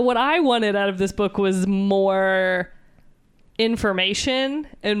me, what I wanted out of this book was more information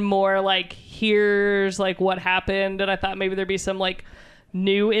and more like, here's like what happened. And I thought maybe there'd be some like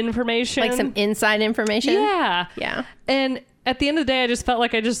new information. Like some inside information? Yeah. Yeah. And at the end of the day, I just felt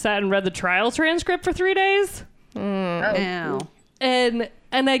like I just sat and read the trial transcript for 3 days. Ow. And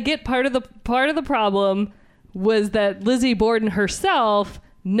I get part of the problem was that Lizzie Borden herself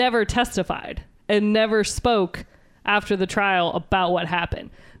never testified and never spoke after the trial about what happened.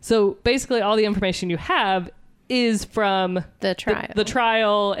 So basically all the information you have is from the trial. The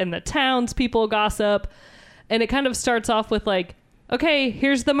trial and the townspeople gossip. And it kind of starts off with like, okay,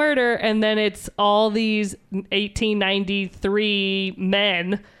 here's the murder. And then it's all these 1893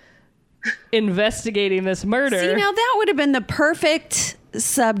 men investigating this murder. See, now that would have been the perfect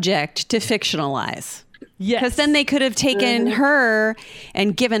subject to fictionalize. Yes. Because then they could have taken her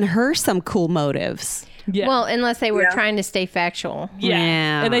and given her some cool motives. Yeah. Well, unless they were trying to stay factual.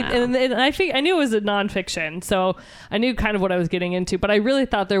 Yeah. And I think I knew it was a nonfiction, so I knew kind of what I was getting into, but I really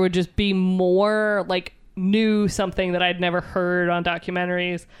thought there would just be more like new something that I'd never heard on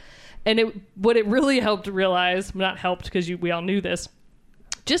documentaries. And what it really helped realize, not helped because we all knew this,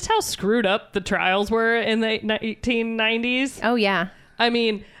 just how screwed up the trials were in the 1890s. Oh, yeah. I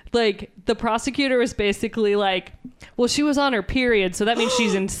mean, like, the prosecutor was basically like, well, she was on her period, so that means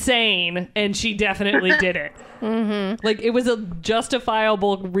she's insane, and she definitely did it. Mm-hmm. Like, it was a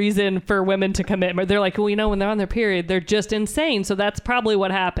justifiable reason for women to commit murder. They're like, well, when they're on their period, they're just insane, so that's probably what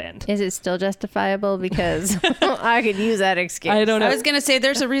happened. Is it still justifiable? Because I could use that excuse. I don't know. I was going to say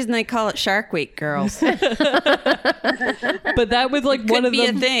there's a reason they call it Shark Week, girls. But that was like one of Could be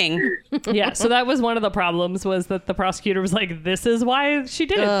the a thing. Yeah, so that was one of the problems, was that the prosecutor was like, this is why she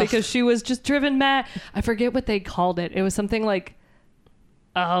did it, because she was just driven mad. I forget what they called it. It was something like,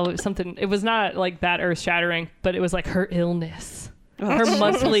 it was not like that earth shattering, but it was like her illness, her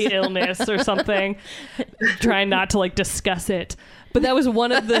monthly illness or something, trying not to like discuss it. But that was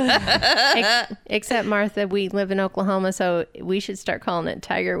one of the... Except, Martha, we live in Oklahoma, so we should start calling it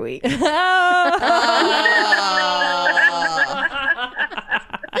Tiger Week.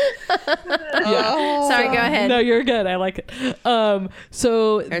 Yeah. Sorry, go ahead. No, you're good. I like it.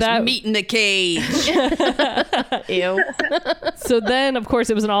 So There's that meat in the cage. Ew. So then, of course,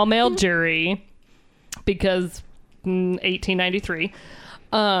 it was an all-male jury because 1893.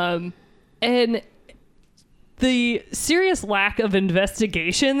 And the serious lack of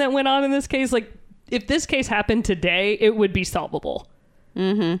investigation that went on in this case, like, if this case happened today, it would be solvable.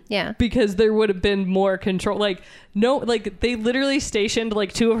 Mm-hmm. Yeah. Because there would have been more control. Like, no, like, they literally stationed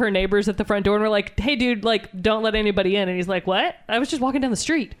like two of her neighbors at the front door and were like, hey, dude, like, don't let anybody in. And he's like, what? I was just walking down the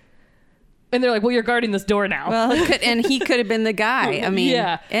street. And they're like, well, you're guarding this door now. Well, and he could have been the guy. I mean,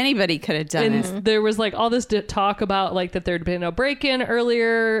 Yeah. anybody could have done And it. there was like all this talk about like that there'd been a break-in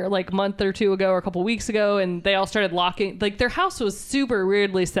earlier, like a month or two ago or a couple weeks ago, and they all started locking. Like, their house was super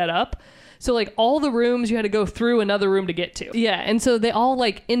weirdly set up. So like all the rooms you had to go through another room to get to. Yeah, and so they all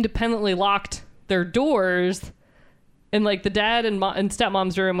like independently locked their doors. And like the dad and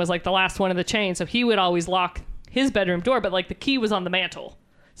stepmom's room was like the last one of the chain, so he would always lock his bedroom door, but like the key was on the mantle.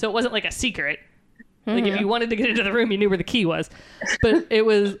 So it wasn't like a secret. Like if you wanted to get into the room, you knew where the key was. But there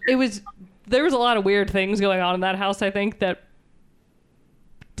was a lot of weird things going on in that house, I think, that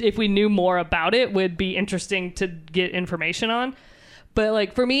if we knew more about it would be interesting to get information on. But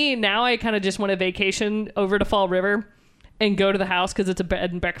like for me, now I kind of just want to vacation over to Fall River and go to the house because it's a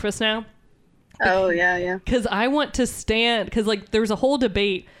bed and breakfast now. Oh, yeah. Because I want to stand, because like there was a whole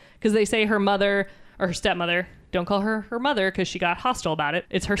debate because they say her mother or her stepmother, don't call her her mother because she got hostile about it.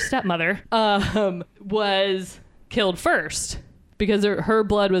 It's her stepmother, was killed first because her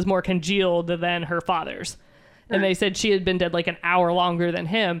blood was more congealed than her father's. And they said she had been dead like an hour longer than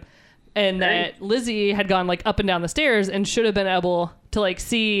him. And that Lizzie had gone like up and down the stairs and should have been able to like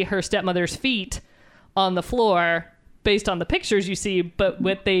see her stepmother's feet on the floor based on the pictures you see. But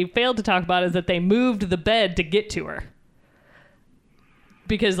what they failed to talk about is that they moved the bed to get to her.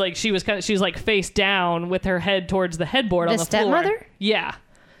 Because like she was like face down with her head towards the headboard on the floor. The stepmother? Yeah.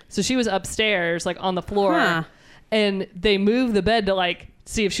 So she was upstairs like on the floor. Huh. And they moved the bed to like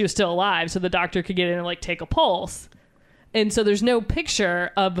see if she was still alive so the doctor could get in and like take a pulse. And so there's no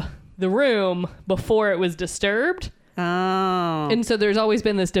picture of the room before it was disturbed. Oh. And so there's always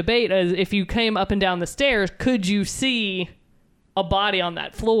been this debate as if you came up and down the stairs, could you see a body on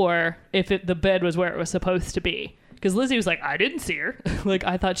that floor if the bed was where it was supposed to be? Because Lizzie was like, I didn't see her. Like,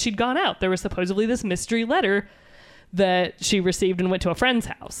 I thought she'd gone out. There was supposedly this mystery letter that she received and went to a friend's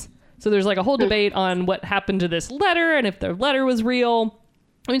house. So there's like a whole debate on what happened to this letter and if the letter was real.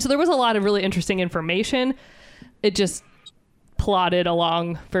 I mean, so there was a lot of really interesting information. It just plodded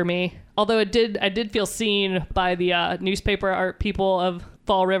along for me. Although I did feel seen by the newspaper art people of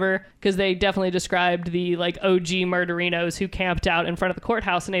Fall River, because they definitely described the like OG murderinos who camped out in front of the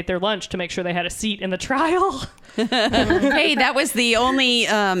courthouse and ate their lunch to make sure they had a seat in the trial. Hey, that was the only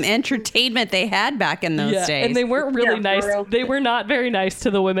entertainment they had back in those days. And they weren't really Yeah, nice. for real. They were not very nice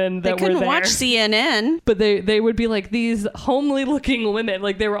to the women They that were couldn't there. watch CNN. But they would be like these homely looking women.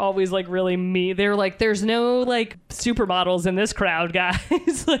 Like they were always like really mean. They were like, there's no like supermodels in this crowd,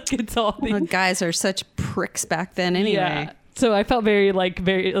 guys. Like it's all these. Well, guys are such pricks back then anyway. Yeah. So I felt very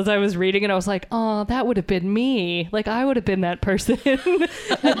as I was reading it, I was like, oh, that would have been me. Like I would have been that person. You would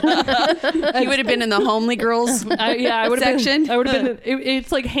have been in the homely girls I would have section. been. I would have been.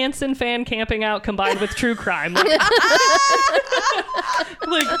 It's like Hanson fan camping out combined with true crime. Like,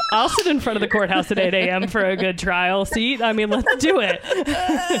 like I'll sit in front of the courthouse at 8 a.m. for a good trial seat. I mean, let's do it.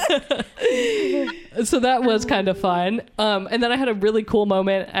 So that was kind of fun. And then I had a really cool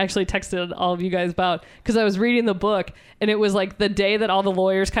moment, I actually texted all of you guys about, because I was reading the book and it was like the day that all the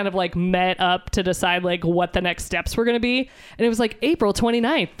lawyers kind of like met up to decide like what the next steps were going to be. And it was like April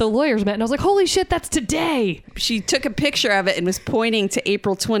 29th, the lawyers met, and I was like, holy shit, that's today. She took a picture of it and was pointing to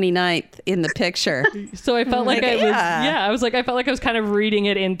April 29th in the picture. So I felt like yeah. I felt like I was kind of reading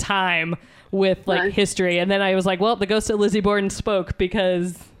it in time with like Nice. history. And then I was like, well, the ghost of Lizzie Borden spoke,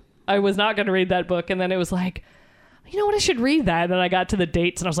 because I was not going to read that book. And then it was like, you know what, I should read that. And then I got to the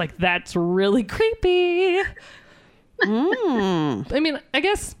dates and I was like, that's really creepy. I mean, I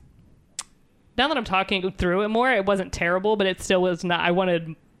guess now that I'm talking through it more, it wasn't terrible, but it still was not, I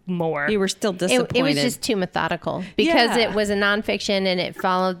wanted more. You were still disappointed. It was just too methodical because Yeah. it was a nonfiction and it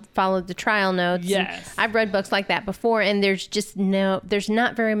followed the trial notes. Yes. And I've read books like that before, and there's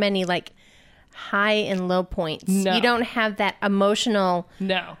not very many like high and low points. No. You don't have that emotional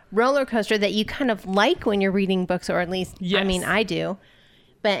No. roller coaster that you kind of like when you're reading books, or at least Yes. I mean I do.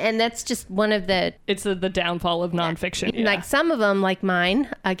 And that's just one of the It's the downfall of nonfiction. Yeah. like some of them, like mine,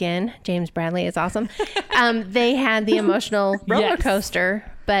 again, James Bradley is awesome. They had the emotional roller Yes. coaster,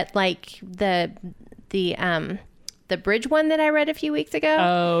 but like the bridge one that I read a few weeks ago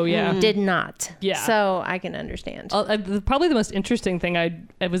Oh, yeah. did not. Yeah. So I can understand. Probably the most interesting thing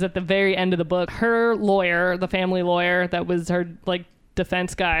it was at the very end of the book. Her lawyer, the family lawyer that was her like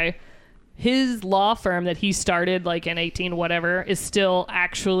defense guy, his law firm that he started like in 18 whatever is still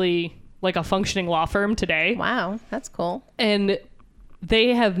actually like a functioning law firm today. Wow, that's cool. And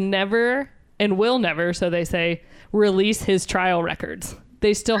they have never and will never, so they say, release his trial records.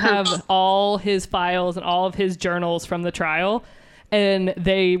 They still have all his files and all of his journals from the trial, and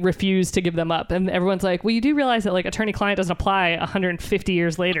they refuse to give them up. And everyone's like, well, you do realize that like attorney-client doesn't apply 150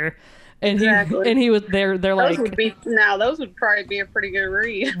 years later. And Exactly. he was they're Those like, those would probably be a pretty good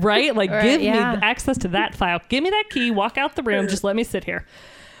read. right? Like, Right, give yeah. me access to that file. Give me that key. Walk out the room. Just let me sit here.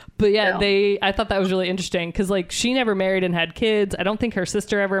 But yeah, I thought that was really interesting because like she never married and had kids. I don't think her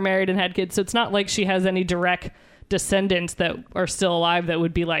sister ever married and had kids. So it's not like she has any direct descendants that are still alive that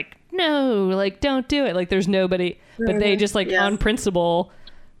would be like, no, like don't do it. Like there's nobody. But they just like Yes. on principle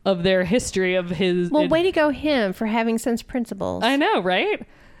of their history of his. Well, way to go him for having sense principles. I know, right?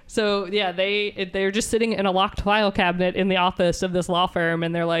 So yeah, they're just sitting in a locked file cabinet in the office of this law firm,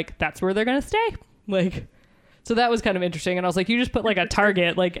 and they're like, that's where they're gonna stay. Like, so that was kind of interesting. And I was like, you just put like a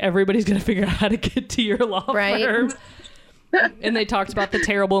target, like everybody's gonna figure out how to get to your law Right. firm. And they talked about the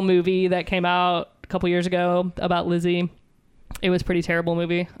terrible movie that came out a couple years ago about Lizzie. It was a pretty terrible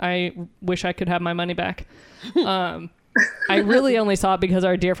movie. I wish I could have my money back. I really only saw it because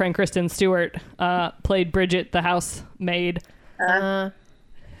our dear friend Kristen Stewart played Bridget, the housemaid.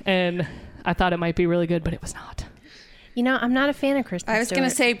 And I thought it might be really good, but it was not. You know, I'm not a fan of Kristen I was going to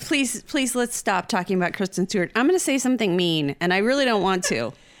say, please, let's stop talking about Kristen Stewart. I'm going to say something mean, and I really don't want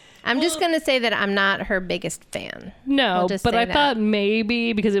to. I'm just going to say that I'm not her biggest fan. No, We'll just but say I that. thought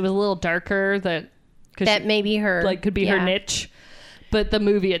maybe because it was a little darker that That may be her. like could be her niche. But the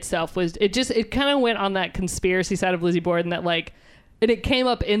movie itself it kind of went on that conspiracy side of Lizzie Borden that like, and it came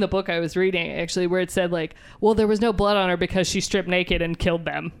up in the book I was reading actually where it said like, well, there was no blood on her because she stripped naked and killed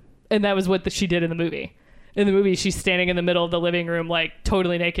them. And that was what she did in the movie. In the movie, she's standing in the middle of the living room, like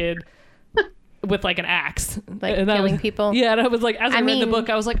totally naked with like an axe. Like And that killing was- people? Yeah. And I was like, as I read the book,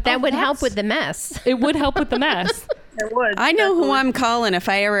 I was like, that oh, would help that's- with the mess. It would help with the mess. It would. I know who definitely. I'm calling if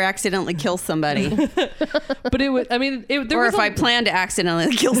I ever accidentally kill somebody, But it would, I mean, there or was if a- I plan to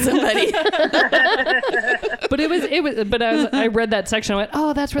accidentally kill somebody. But it was, but I read that section. I went,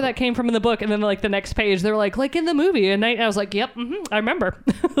 oh, that's where that came from in the book. And then like the next page, they were like in the movie. And I was like, yep, I remember.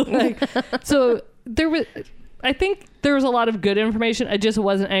 Like, so I think there was a lot of good information. It just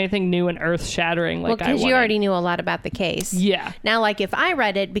wasn't anything new and earth shattering. Well, Like because you already knew a lot about the case. Yeah. Now, like if I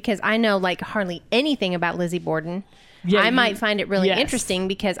read it, because I know like hardly anything about Lizzie Borden, Yeah, I you- might find it really yes. interesting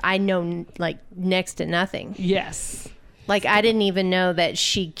because I know like next to nothing. Yes. Like I didn't even know that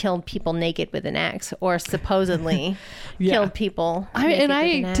she killed people naked with an axe, or supposedly Yeah. killed people. naked with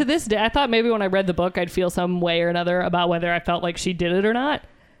an To axe. this day, I thought maybe when I read the book, I'd feel some way or another about whether I felt like she did it or not.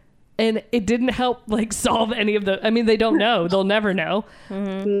 And it didn't help like solve any of the, I mean, they don't know. They'll never know.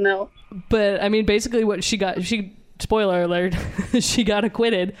 No. But I mean, basically what spoiler alert, she got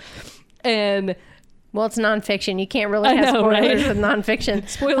acquitted. And Well, it's nonfiction. You can't really I have know, spoilers right? with nonfiction.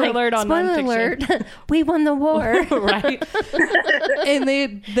 Spoiler alert on spoiler nonfiction. alert. We won the war. right? And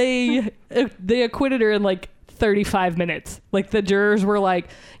they acquitted her in like 35 minutes. Like the jurors were like,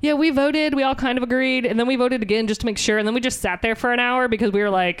 yeah, we voted. We all kind of agreed. And then we voted again just to make sure. And then we just sat there for an hour because we were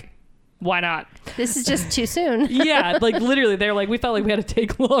like, why not? This is just too soon. Yeah, like literally, they're like, we felt like we had to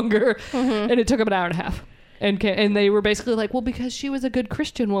take longer, and it took them an hour and a half. And they were basically like, well, because she was a good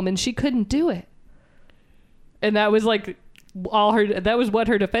Christian woman, she couldn't do it. And that was like that was what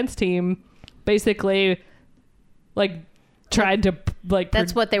her defense team basically like tried to like.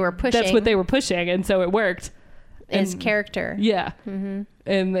 That's what they were pushing. That's what they were pushing, and so it worked. His character. Yeah. Mm-hmm.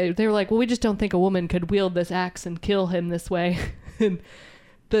 And they were like, well, we just don't think a woman could wield this axe and kill him this way. And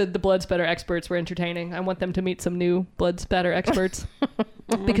the blood spatter experts were entertaining. I want them to meet some new blood spatter experts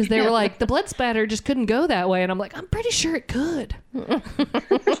because they were like, the blood spatter just couldn't go that way. And I'm like, I'm pretty sure it could. I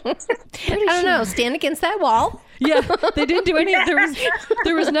don't know. Stand against that wall. Yeah, they didn't do any.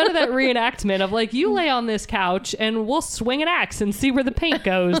 There was none of that reenactment of like, you lay on this couch and we'll swing an axe and see where the paint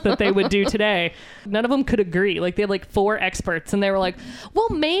goes that they would do today. None of them could agree. Like they had like 4 experts and they were like, well,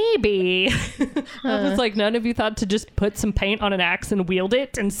 maybe. I was like, none of you thought to just put some paint on an axe and wield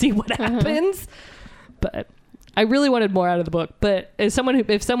it and see what happens. But I really wanted more out of the book. But as someone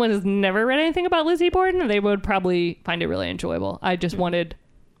if someone has never read anything about Lizzie Borden, they would probably find it really enjoyable. I just wanted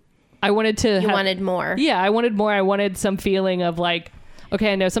wanted more. Yeah, I wanted more. I wanted some feeling of like,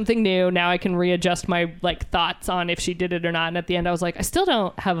 okay, I know something new. Now I can readjust my like thoughts on if she did it or not. And at the end, I was like, I still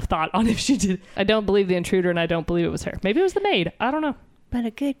don't have a thought on if she did. I don't believe the intruder, and I don't believe it was her. Maybe it was the maid. I don't know. But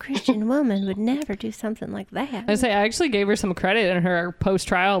a good Christian woman would never do something like that. I actually gave her some credit in her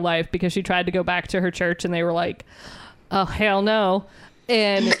post-trial life because she tried to go back to her church, and they were like, oh, hell no.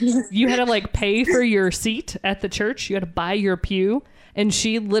 And you had to like pay for your seat at the church. You had to buy your pew. And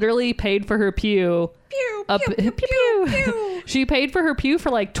she literally paid for her pew. Pew. She paid for her pew for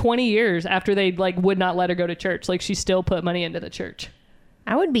like 20 years after they like would not let her go to church. Like she still put money into the church.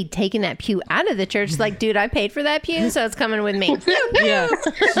 I would be taking that pew out of the church. Like, dude, I paid for that pew, so it's coming with me. Yeah.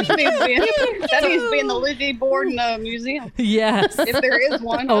 That needs to be in the Lizzie Borden Museum. Yes. If there is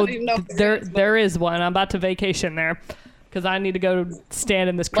one. I don't even know if there is one. I'm about to vacation there because I need to go stand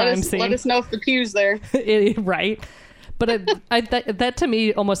in this crime scene. Let us know if the pew's there. Right. But that to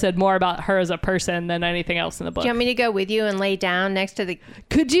me almost said more about her as a person than anything else in the book. Do you want me to go with you and lay down next to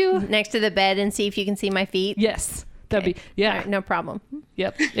the bed and see if you can see my feet? Yes. That'd be, yeah. Right, no problem.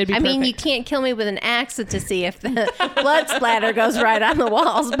 Yep. It'd be I mean, you can't kill me with an axe to see if the blood splatter goes right on the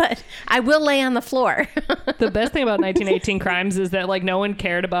walls, but I will lay on the floor. The best thing about 1918 crimes is that like no one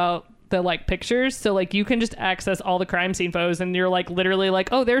cared about the like pictures. So like you can just access all the crime scene photos and you're like literally like,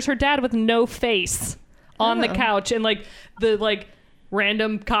 oh, there's her dad with no face on the couch, and like the like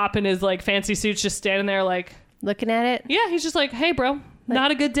random cop in his like fancy suits just standing there like looking at it. Yeah, he's just like, hey bro, not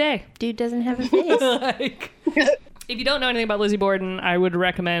a good day. Dude doesn't have a face. Like, if you don't know anything about Lizzie Borden, I would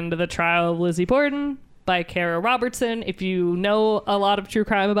recommend The Trial of Lizzie Borden by Kara Robertson. If you know a lot of true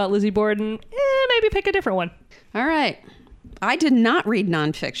crime about Lizzie Borden, maybe pick a different one. All right. I did not read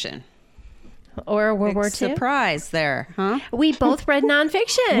nonfiction. Or World War II. Surprise there, huh? We both read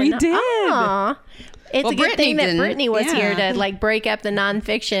nonfiction. We did. Aww. It's a good thing that Brittany was here to like break up the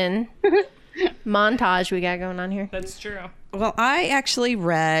nonfiction montage we got going on here. That's true. Well, I actually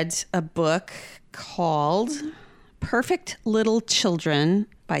read a book called Perfect Little Children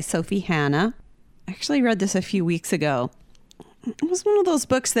by Sophie Hannah. I actually read this a few weeks ago. It was one of those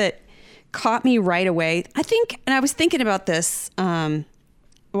books that caught me right away. I think, and I was thinking about this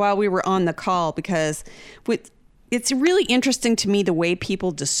while we were on the call, because it's really interesting to me the way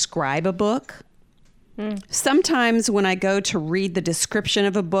people describe a book. Sometimes when I go to read the description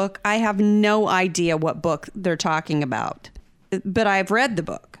of a book, I have no idea what book they're talking about. But I've read the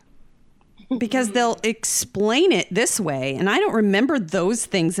book because they'll explain it this way, and I don't remember those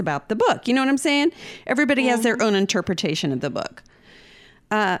things about the book. You know what I'm saying? Everybody has their own interpretation of the book.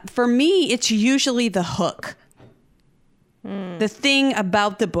 For me, it's usually the hook. The thing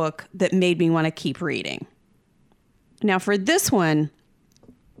about the book that made me want to keep reading. Now, for this one,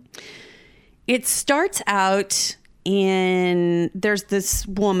 it starts out there's this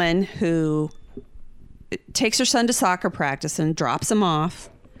woman who takes her son to soccer practice and drops him off.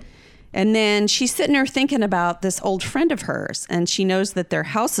 And then she's sitting there thinking about this old friend of hers, and she knows that their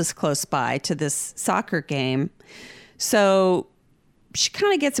house is close by to this soccer game. So she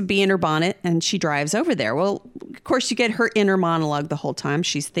kind of gets a bee in her bonnet and she drives over there. Well, of course, you get her inner monologue the whole time.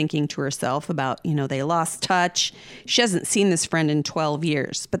 She's thinking to herself about, they lost touch. She hasn't seen this friend in 12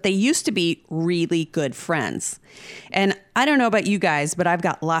 years, but they used to be really good friends. And I don't know about you guys, but I've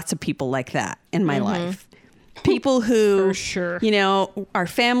got lots of people like that in my life. People who, for sure, our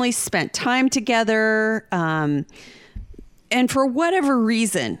families spent time together. And for whatever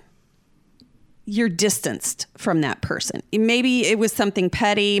reason, you're distanced from that person. Maybe it was something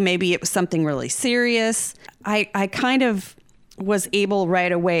petty. Maybe it was something really serious. I kind of was able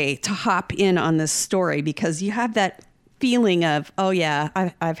right away to hop in on this story because you have that feeling of, oh yeah,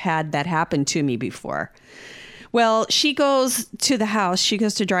 I've had that happen to me before. Well, she goes to the house. She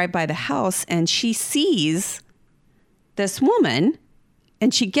goes to drive by the house and she sees this woman,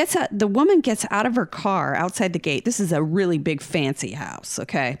 and the woman gets out of her car outside the gate. This is a really big fancy house.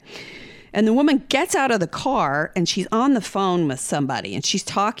 Okay. And the woman gets out of the car and she's on the phone with somebody and she's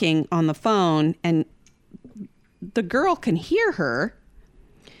talking on the phone, and the girl can hear her.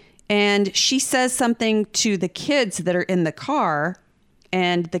 And she says something to the kids that are in the car,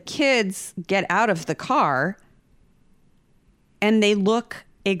 and the kids get out of the car and they look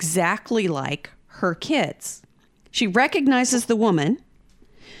exactly like her kids. She recognizes the woman,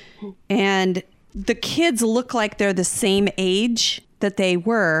 and the kids look like they're the same age that they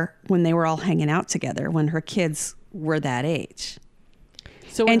were when they were all hanging out together, when her kids were that age.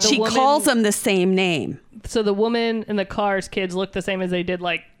 So And she calls them the same name. So the woman in the car's kids look the same as they did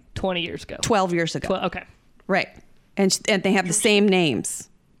like 20 years ago. 12 years ago. Okay. Right. And they have the same names.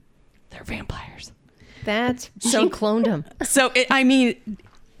 They're vampires. She cloned him. So,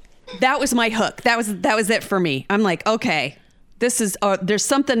 that was my hook. That was it for me. I'm like, okay, this is, there's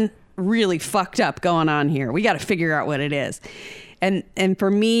something really fucked up going on here. We got to figure out what it is. And for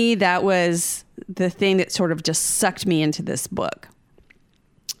me, that was the thing that sort of just sucked me into this book.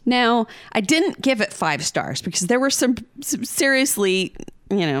 Now, I didn't give it 5 stars because there were some seriously,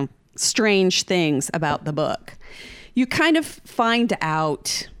 strange things about the book. You kind of find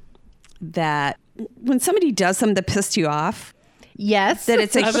out that when somebody does something that pissed you off, Yes. that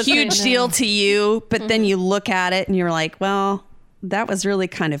it's a huge deal to you, but then you look at it and you're like, well, that was really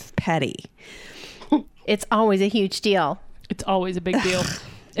kind of petty. It's always a huge deal. It's always a big deal.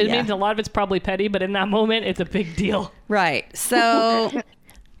 It Yeah. means a lot of it's probably petty, but in that moment, it's a big deal. Right. So,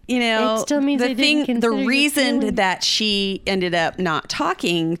 It still means they didn't the consider your reason feelings. that she ended up not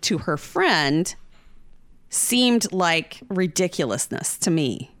talking to her friend seemed like ridiculousness to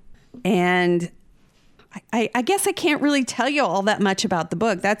me. And I guess I can't really tell you all that much about the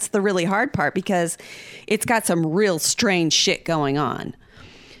book. That's the really hard part because it's got some real strange shit going on.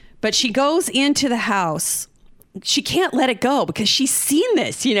 But she goes into the house. She can't let it go because she's seen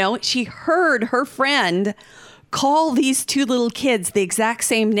this, She heard her friend call these 2 little kids the exact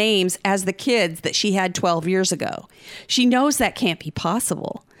same names as the kids that she had 12 years ago. She knows that can't be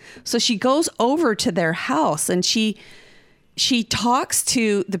possible. So she goes over to their house and she talks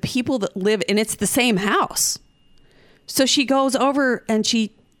to the people that live, and it's the same house. So she goes over and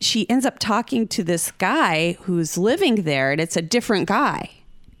she ends up talking to this guy who's living there, and it's a different guy.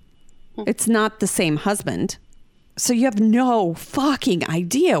 It's not the same husband. So you have no fucking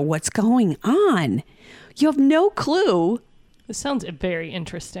idea what's going on. You have no clue. This sounds very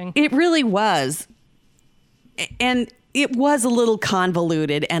interesting. It really was. And it was a little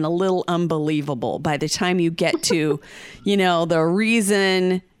convoluted and a little unbelievable by the time you get to, the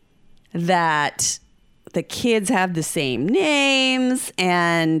reason that the kids have the same names,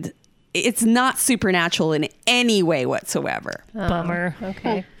 and it's not supernatural in any way whatsoever. Bummer.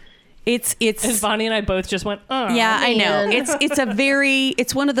 Okay. It's And Bonnie and I both just went, oh. yeah, I know. man.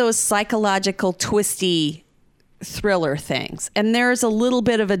 It's one of those psychological twisty thriller things. And there's a little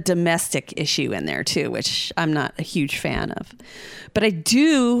bit of a domestic issue in there too, which I'm not a huge fan of. But I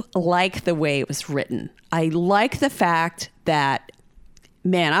do like the way it was written. I like the fact that,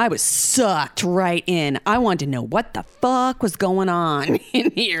 man, I was sucked right in. I wanted to know what the fuck was going on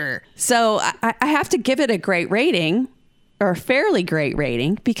in here. So I have to give it a great rating, or a fairly great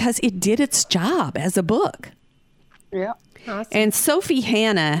rating, because it did its job as a book. Yeah. Awesome. And Sophie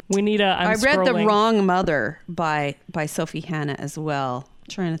Hannah, We need a. I read The Wrong Mother by Sophie Hannah as well. I'm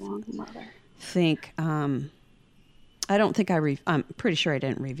trying to think. I don't think I'm pretty sure I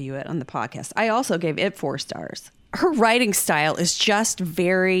didn't review it on the podcast. I also gave it 4 stars. Her writing style is just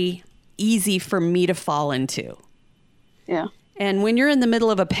very easy for me to fall into. Yeah. And when you're in the middle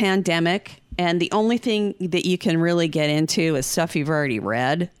of a pandemic and the only thing that you can really get into is stuff you've already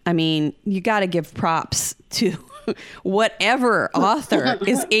read, I mean, you got to give props to whatever author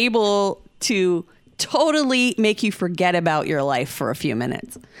is able to totally make you forget about your life for a few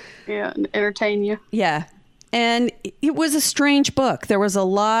minutes. Yeah. And entertain you. Yeah. And it was a strange book. There was a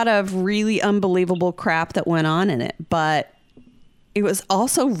lot of really unbelievable crap that went on in it, but it was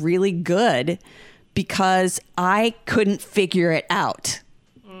also really good because I couldn't figure it out.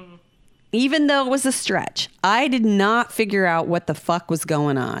 Even though it was a stretch, I did not figure out what the fuck was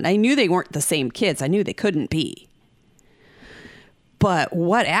going on. I knew they weren't the same kids. I knew they couldn't be. But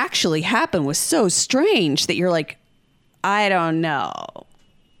what actually happened was so strange that you're like, I don't know.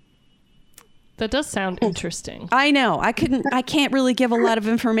 That does sound interesting. I know. I can't really give a lot of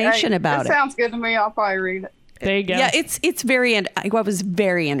information about it. Sounds good to me. I'll probably read it. There you go. Yeah, it's very. I was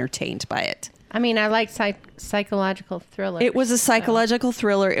very entertained by it. I mean, I like psychological thrillers. It was a psychological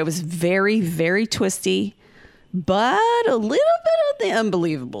thriller. It was very, very twisty, but a little bit on the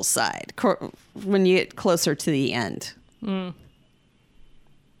unbelievable side when you get closer to the end.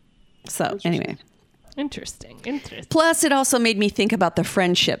 So anyway. Interesting. Plus, it also made me think about the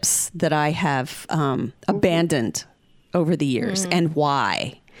friendships that I have abandoned over the years and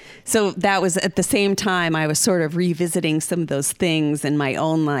why. So that was at the same time I was sort of revisiting some of those things in my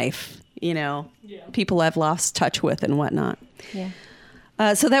own life, people I've lost touch with and whatnot.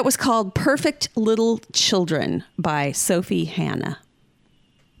 Yeah. So that was called Perfect Little Children by Sophie Hannah.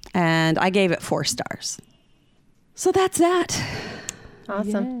 And I gave it 4 stars. So that's that.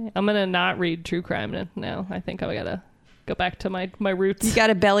 Awesome. I'm going to not read true crime now. I think I got to go back to my roots. You got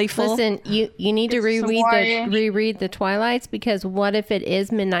a belly full? Listen, you need to reread the Twilights, because what if it is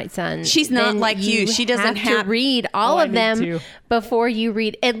Midnight Sun? She's not Then like you. She doesn't have to read all I of need them to. before you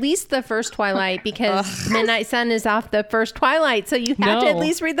read at least the first Twilight, because Midnight Sun is off the first Twilight, so you have to at No.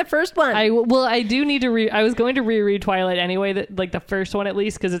 least read the first one. I do need to I was going to reread Twilight anyway, the first one at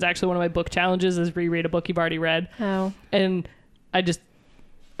least, because it's actually one of my book challenges is reread a book you've already read. Oh. And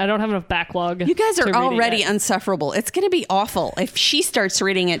I don't have enough backlog. You guys to are read it already yet. insufferable. It's going to be awful if she starts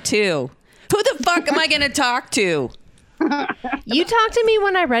reading it too. Who the fuck am I going to talk to? You talked to me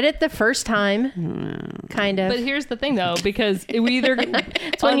when I read it the first time, kind of. But here's the thing, though, because we either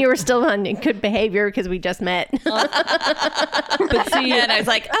It's when you were still on good behavior because we just met. but see, And I was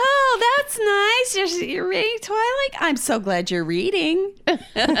like, oh, that's nice. You're reading Twilight? I'm so glad you're reading.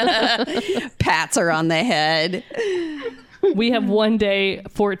 Pats are on the head. we have 1 day,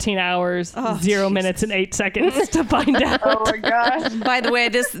 14 hours, 0 minutes and 8 seconds to find out. Oh my gosh. By the way,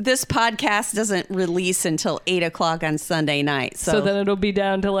 this podcast doesn't release until 8 o'clock on Sunday night. So then it'll be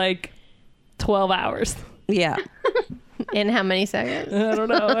down to like 12 hours. yeah. In how many seconds? I don't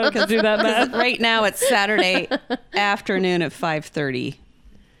know. I can do that math. Right now it's Saturday afternoon at 5:30.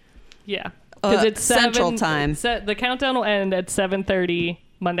 Yeah. Because it's Central Time. The countdown will end at 7:30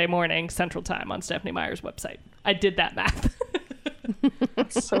 Monday morning Central Time on Stephanie Meyer's website. I did that math.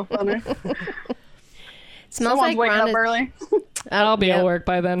 That's so funny. Smells Someone's like waking up Rhonda's- early. I'll be yep. at work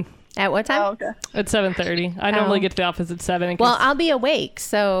by then. At what time? Oh, okay. At 7:30. I normally get to the office at 7. Well, I'll be awake,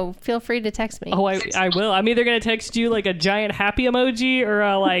 so feel free to text me. Oh, I will. I'm either going to text you like a giant happy emoji or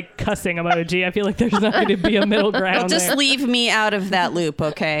a like cussing emoji. I feel like there's not going to be a middle ground Well, just there. leave me out of that loop,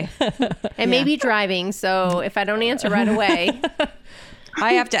 okay? And maybe driving, so if I don't answer right away.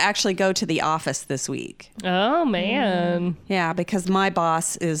 I have to actually go to the office this week. Oh, man. Yeah, because my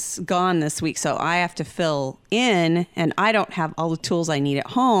boss is gone this week, so I have to fill in, and I don't have all the tools I need at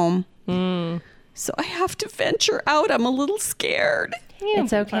home. So I have to venture out. I'm a little scared.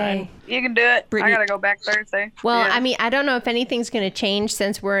 It's okay. You can do it. Brittany- I gotta go back Thursday. Well, Yeah. I mean, I don't know if anything's going to change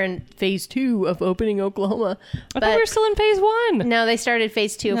since we're in phase 2 of opening Oklahoma. I thought we were still in phase 1. No, they started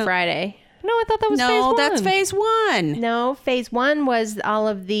phase 2 Friday. No, I thought that was phase No, 1. that's phase 1. No, phase 1 was all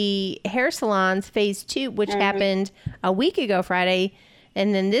of the hair salons. Phase 2, which happened a week ago Friday,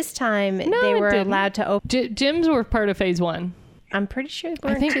 and then this time they it were didn't. allowed to open. Gyms were part of phase 1. I'm pretty sure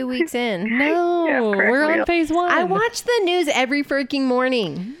we're 2 weeks in. No, correct we're me on up. phase 1. I watch the news every freaking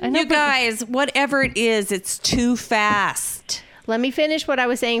morning. You guys, whatever it is, it's too fast. Let me finish what I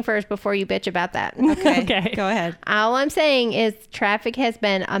was saying first before you bitch about that. Okay, Okay. go ahead. All I'm saying is traffic has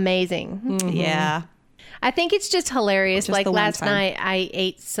been amazing. Yeah. I think it's just hilarious. Just Like the one last time. night, I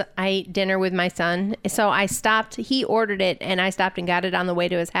ate dinner with my son. So I stopped. He ordered it, and I stopped and got it on the way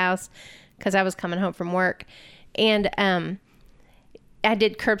to his house because I was coming home from work. And I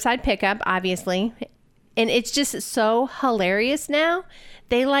did curbside pickup, obviously. And it's just so hilarious now.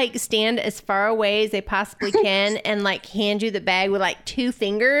 They like stand as far away as they possibly can and like hand you the bag with like 2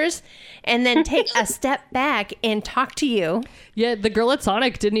 fingers and then take a step back and talk to you. Yeah, the girl at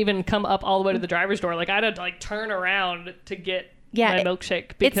Sonic didn't even come up all the way to the driver's door. Like, I had to like turn around to get my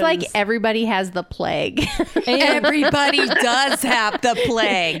milkshake. It's like everybody has the plague. Everybody does have the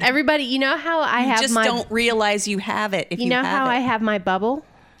plague. Everybody, you know how I have Just my don't realize you have it if you, you know have how it. I have my bubble?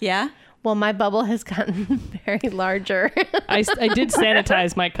 Yeah? Well, my bubble has gotten very larger. I did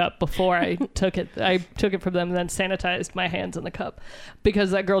sanitize my cup before I took it. I took it from them and then sanitized my hands in the cup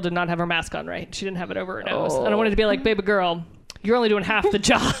because that girl did not have her mask on right. She didn't have it over her nose. And I wanted to be like, baby girl, you're only doing half the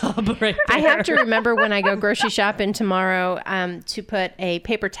job right I there. have to remember when I go grocery shopping tomorrow to put a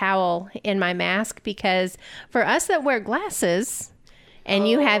paper towel in my mask because for us that wear glasses, and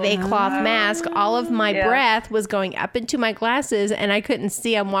you have a cloth mask, all of my breath was going up into my glasses, and I couldn't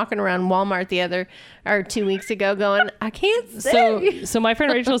see. I'm walking around Walmart 2 weeks ago going, I can't see. So my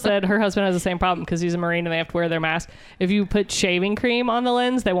friend Rachel said her husband has the same problem because he's a Marine and they have to wear their mask. If you put shaving cream on the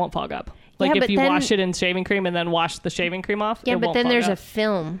lens, they won't fog up. Like if you wash it in shaving cream and then wash the shaving cream off, yeah, it but won't then fog there's up. a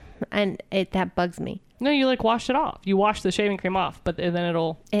film, and that bugs me. No, you like wash it off. You wash the shaving cream off, but then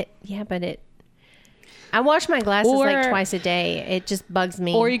it'll. I wash my glasses like twice a day. It just bugs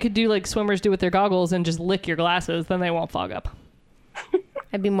me. Or you could do like swimmers do with their goggles and just lick your glasses. Then they won't fog up.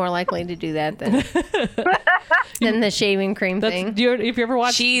 I'd be more likely to do that than the shaving cream thing. If you ever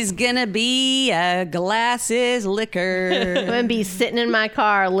watch, She's gonna be a glasses licker. I'm gonna be sitting in my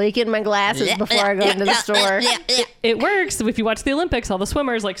car licking my glasses before I go into the store. it works. If you watch the Olympics, all the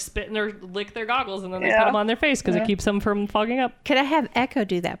swimmers like spit and lick their goggles and then they put them on their face because it keeps them from fogging up. Could I have Echo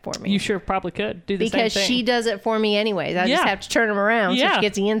do that for me? You sure probably could do the same thing. Because she does it for me anyways. I just have to turn them around so she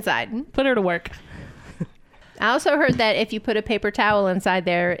gets the inside. Put her to work. I also heard that if you put a paper towel inside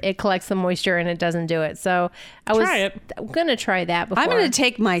there, it collects the moisture and it doesn't do it. So I'm going to try that before. I'm going to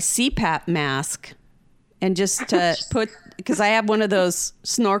take my CPAP mask and just put, because I have one of those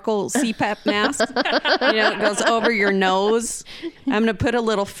snorkel CPAP masks. It goes over your nose. I'm going to put a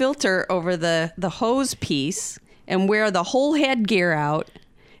little filter over the hose piece and wear the whole headgear out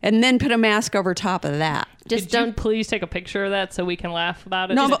and then put a mask over top of that. Could you please take a picture of that so we can laugh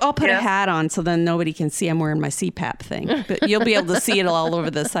about it? No, but I'll put a hat on so then nobody can see I'm wearing my CPAP thing. But you'll be able to see it all over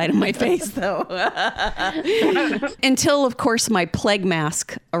the side of my face, though. Until, of course, my plague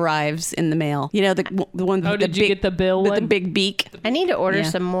mask arrives in the mail. You know, the one. Oh, did you get the bill with one? the big beak? I need to order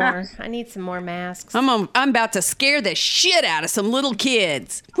some more. I need some more masks. I'm about to scare the shit out of some little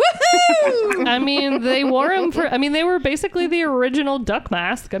kids. Woohoo! I mean, they wore them they were basically the original duck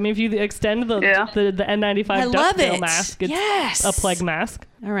mask. I mean, if you extend the N95 duck bill mask, it's a plague mask.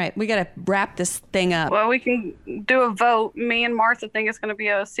 All right, we got to wrap this thing up. Well, we can do a vote. Me and Martha think it's going to be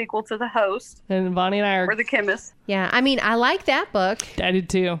a sequel to The Host. And Vonnie and I are. Or The Chemist. Yeah, I mean, I like that book. I did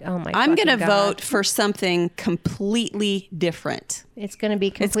too. Oh my! I'm going to God. vote for something completely different. It's going to be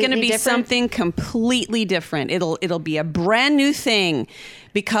completely It's going to be different. something completely different. It'll be a brand new thing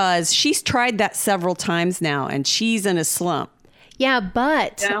because she's tried that several times now and she's in a slump. Yeah,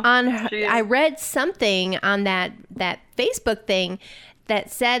 but I read something on that Facebook thing that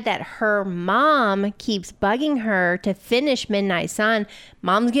said that her mom keeps bugging her to finish Midnight Sun.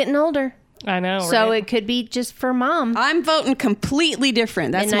 Mom's getting older. I know. So right? it could be just for mom. I'm voting completely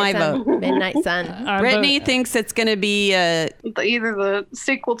different. That's Midnight my Sun. vote. Midnight Sun. Brittany thinks it's going to be either the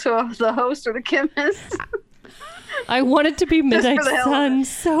sequel to The Host or The Chemist. I want it to be Midnight Sun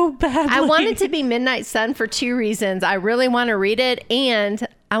so badly. I want it to be Midnight Sun for two reasons. I really want to read it, and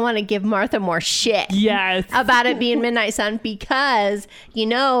I want to give Martha more shit about it being Midnight Sun because you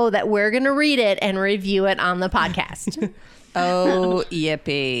know that we're going to read it and review it on the podcast. Oh,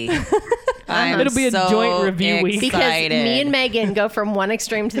 yippee. It'll be a joint review week. Because me and Megan go from one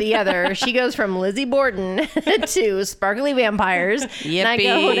extreme to the other. She goes from Lizzie Borden to sparkly vampires. Yippee, and I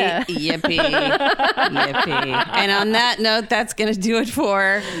go to yippee, yippee. And on that note, that's going to do it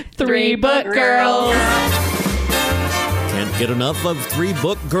for Three Book Girls. Can't get enough of Three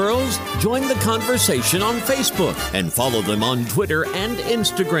Book Girls? Join the conversation on Facebook and follow them on Twitter and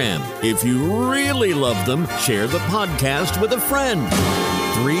Instagram. If you really love them, share the podcast with a friend.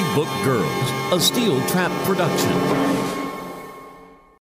 Three Book Girls, a Steel Trap production.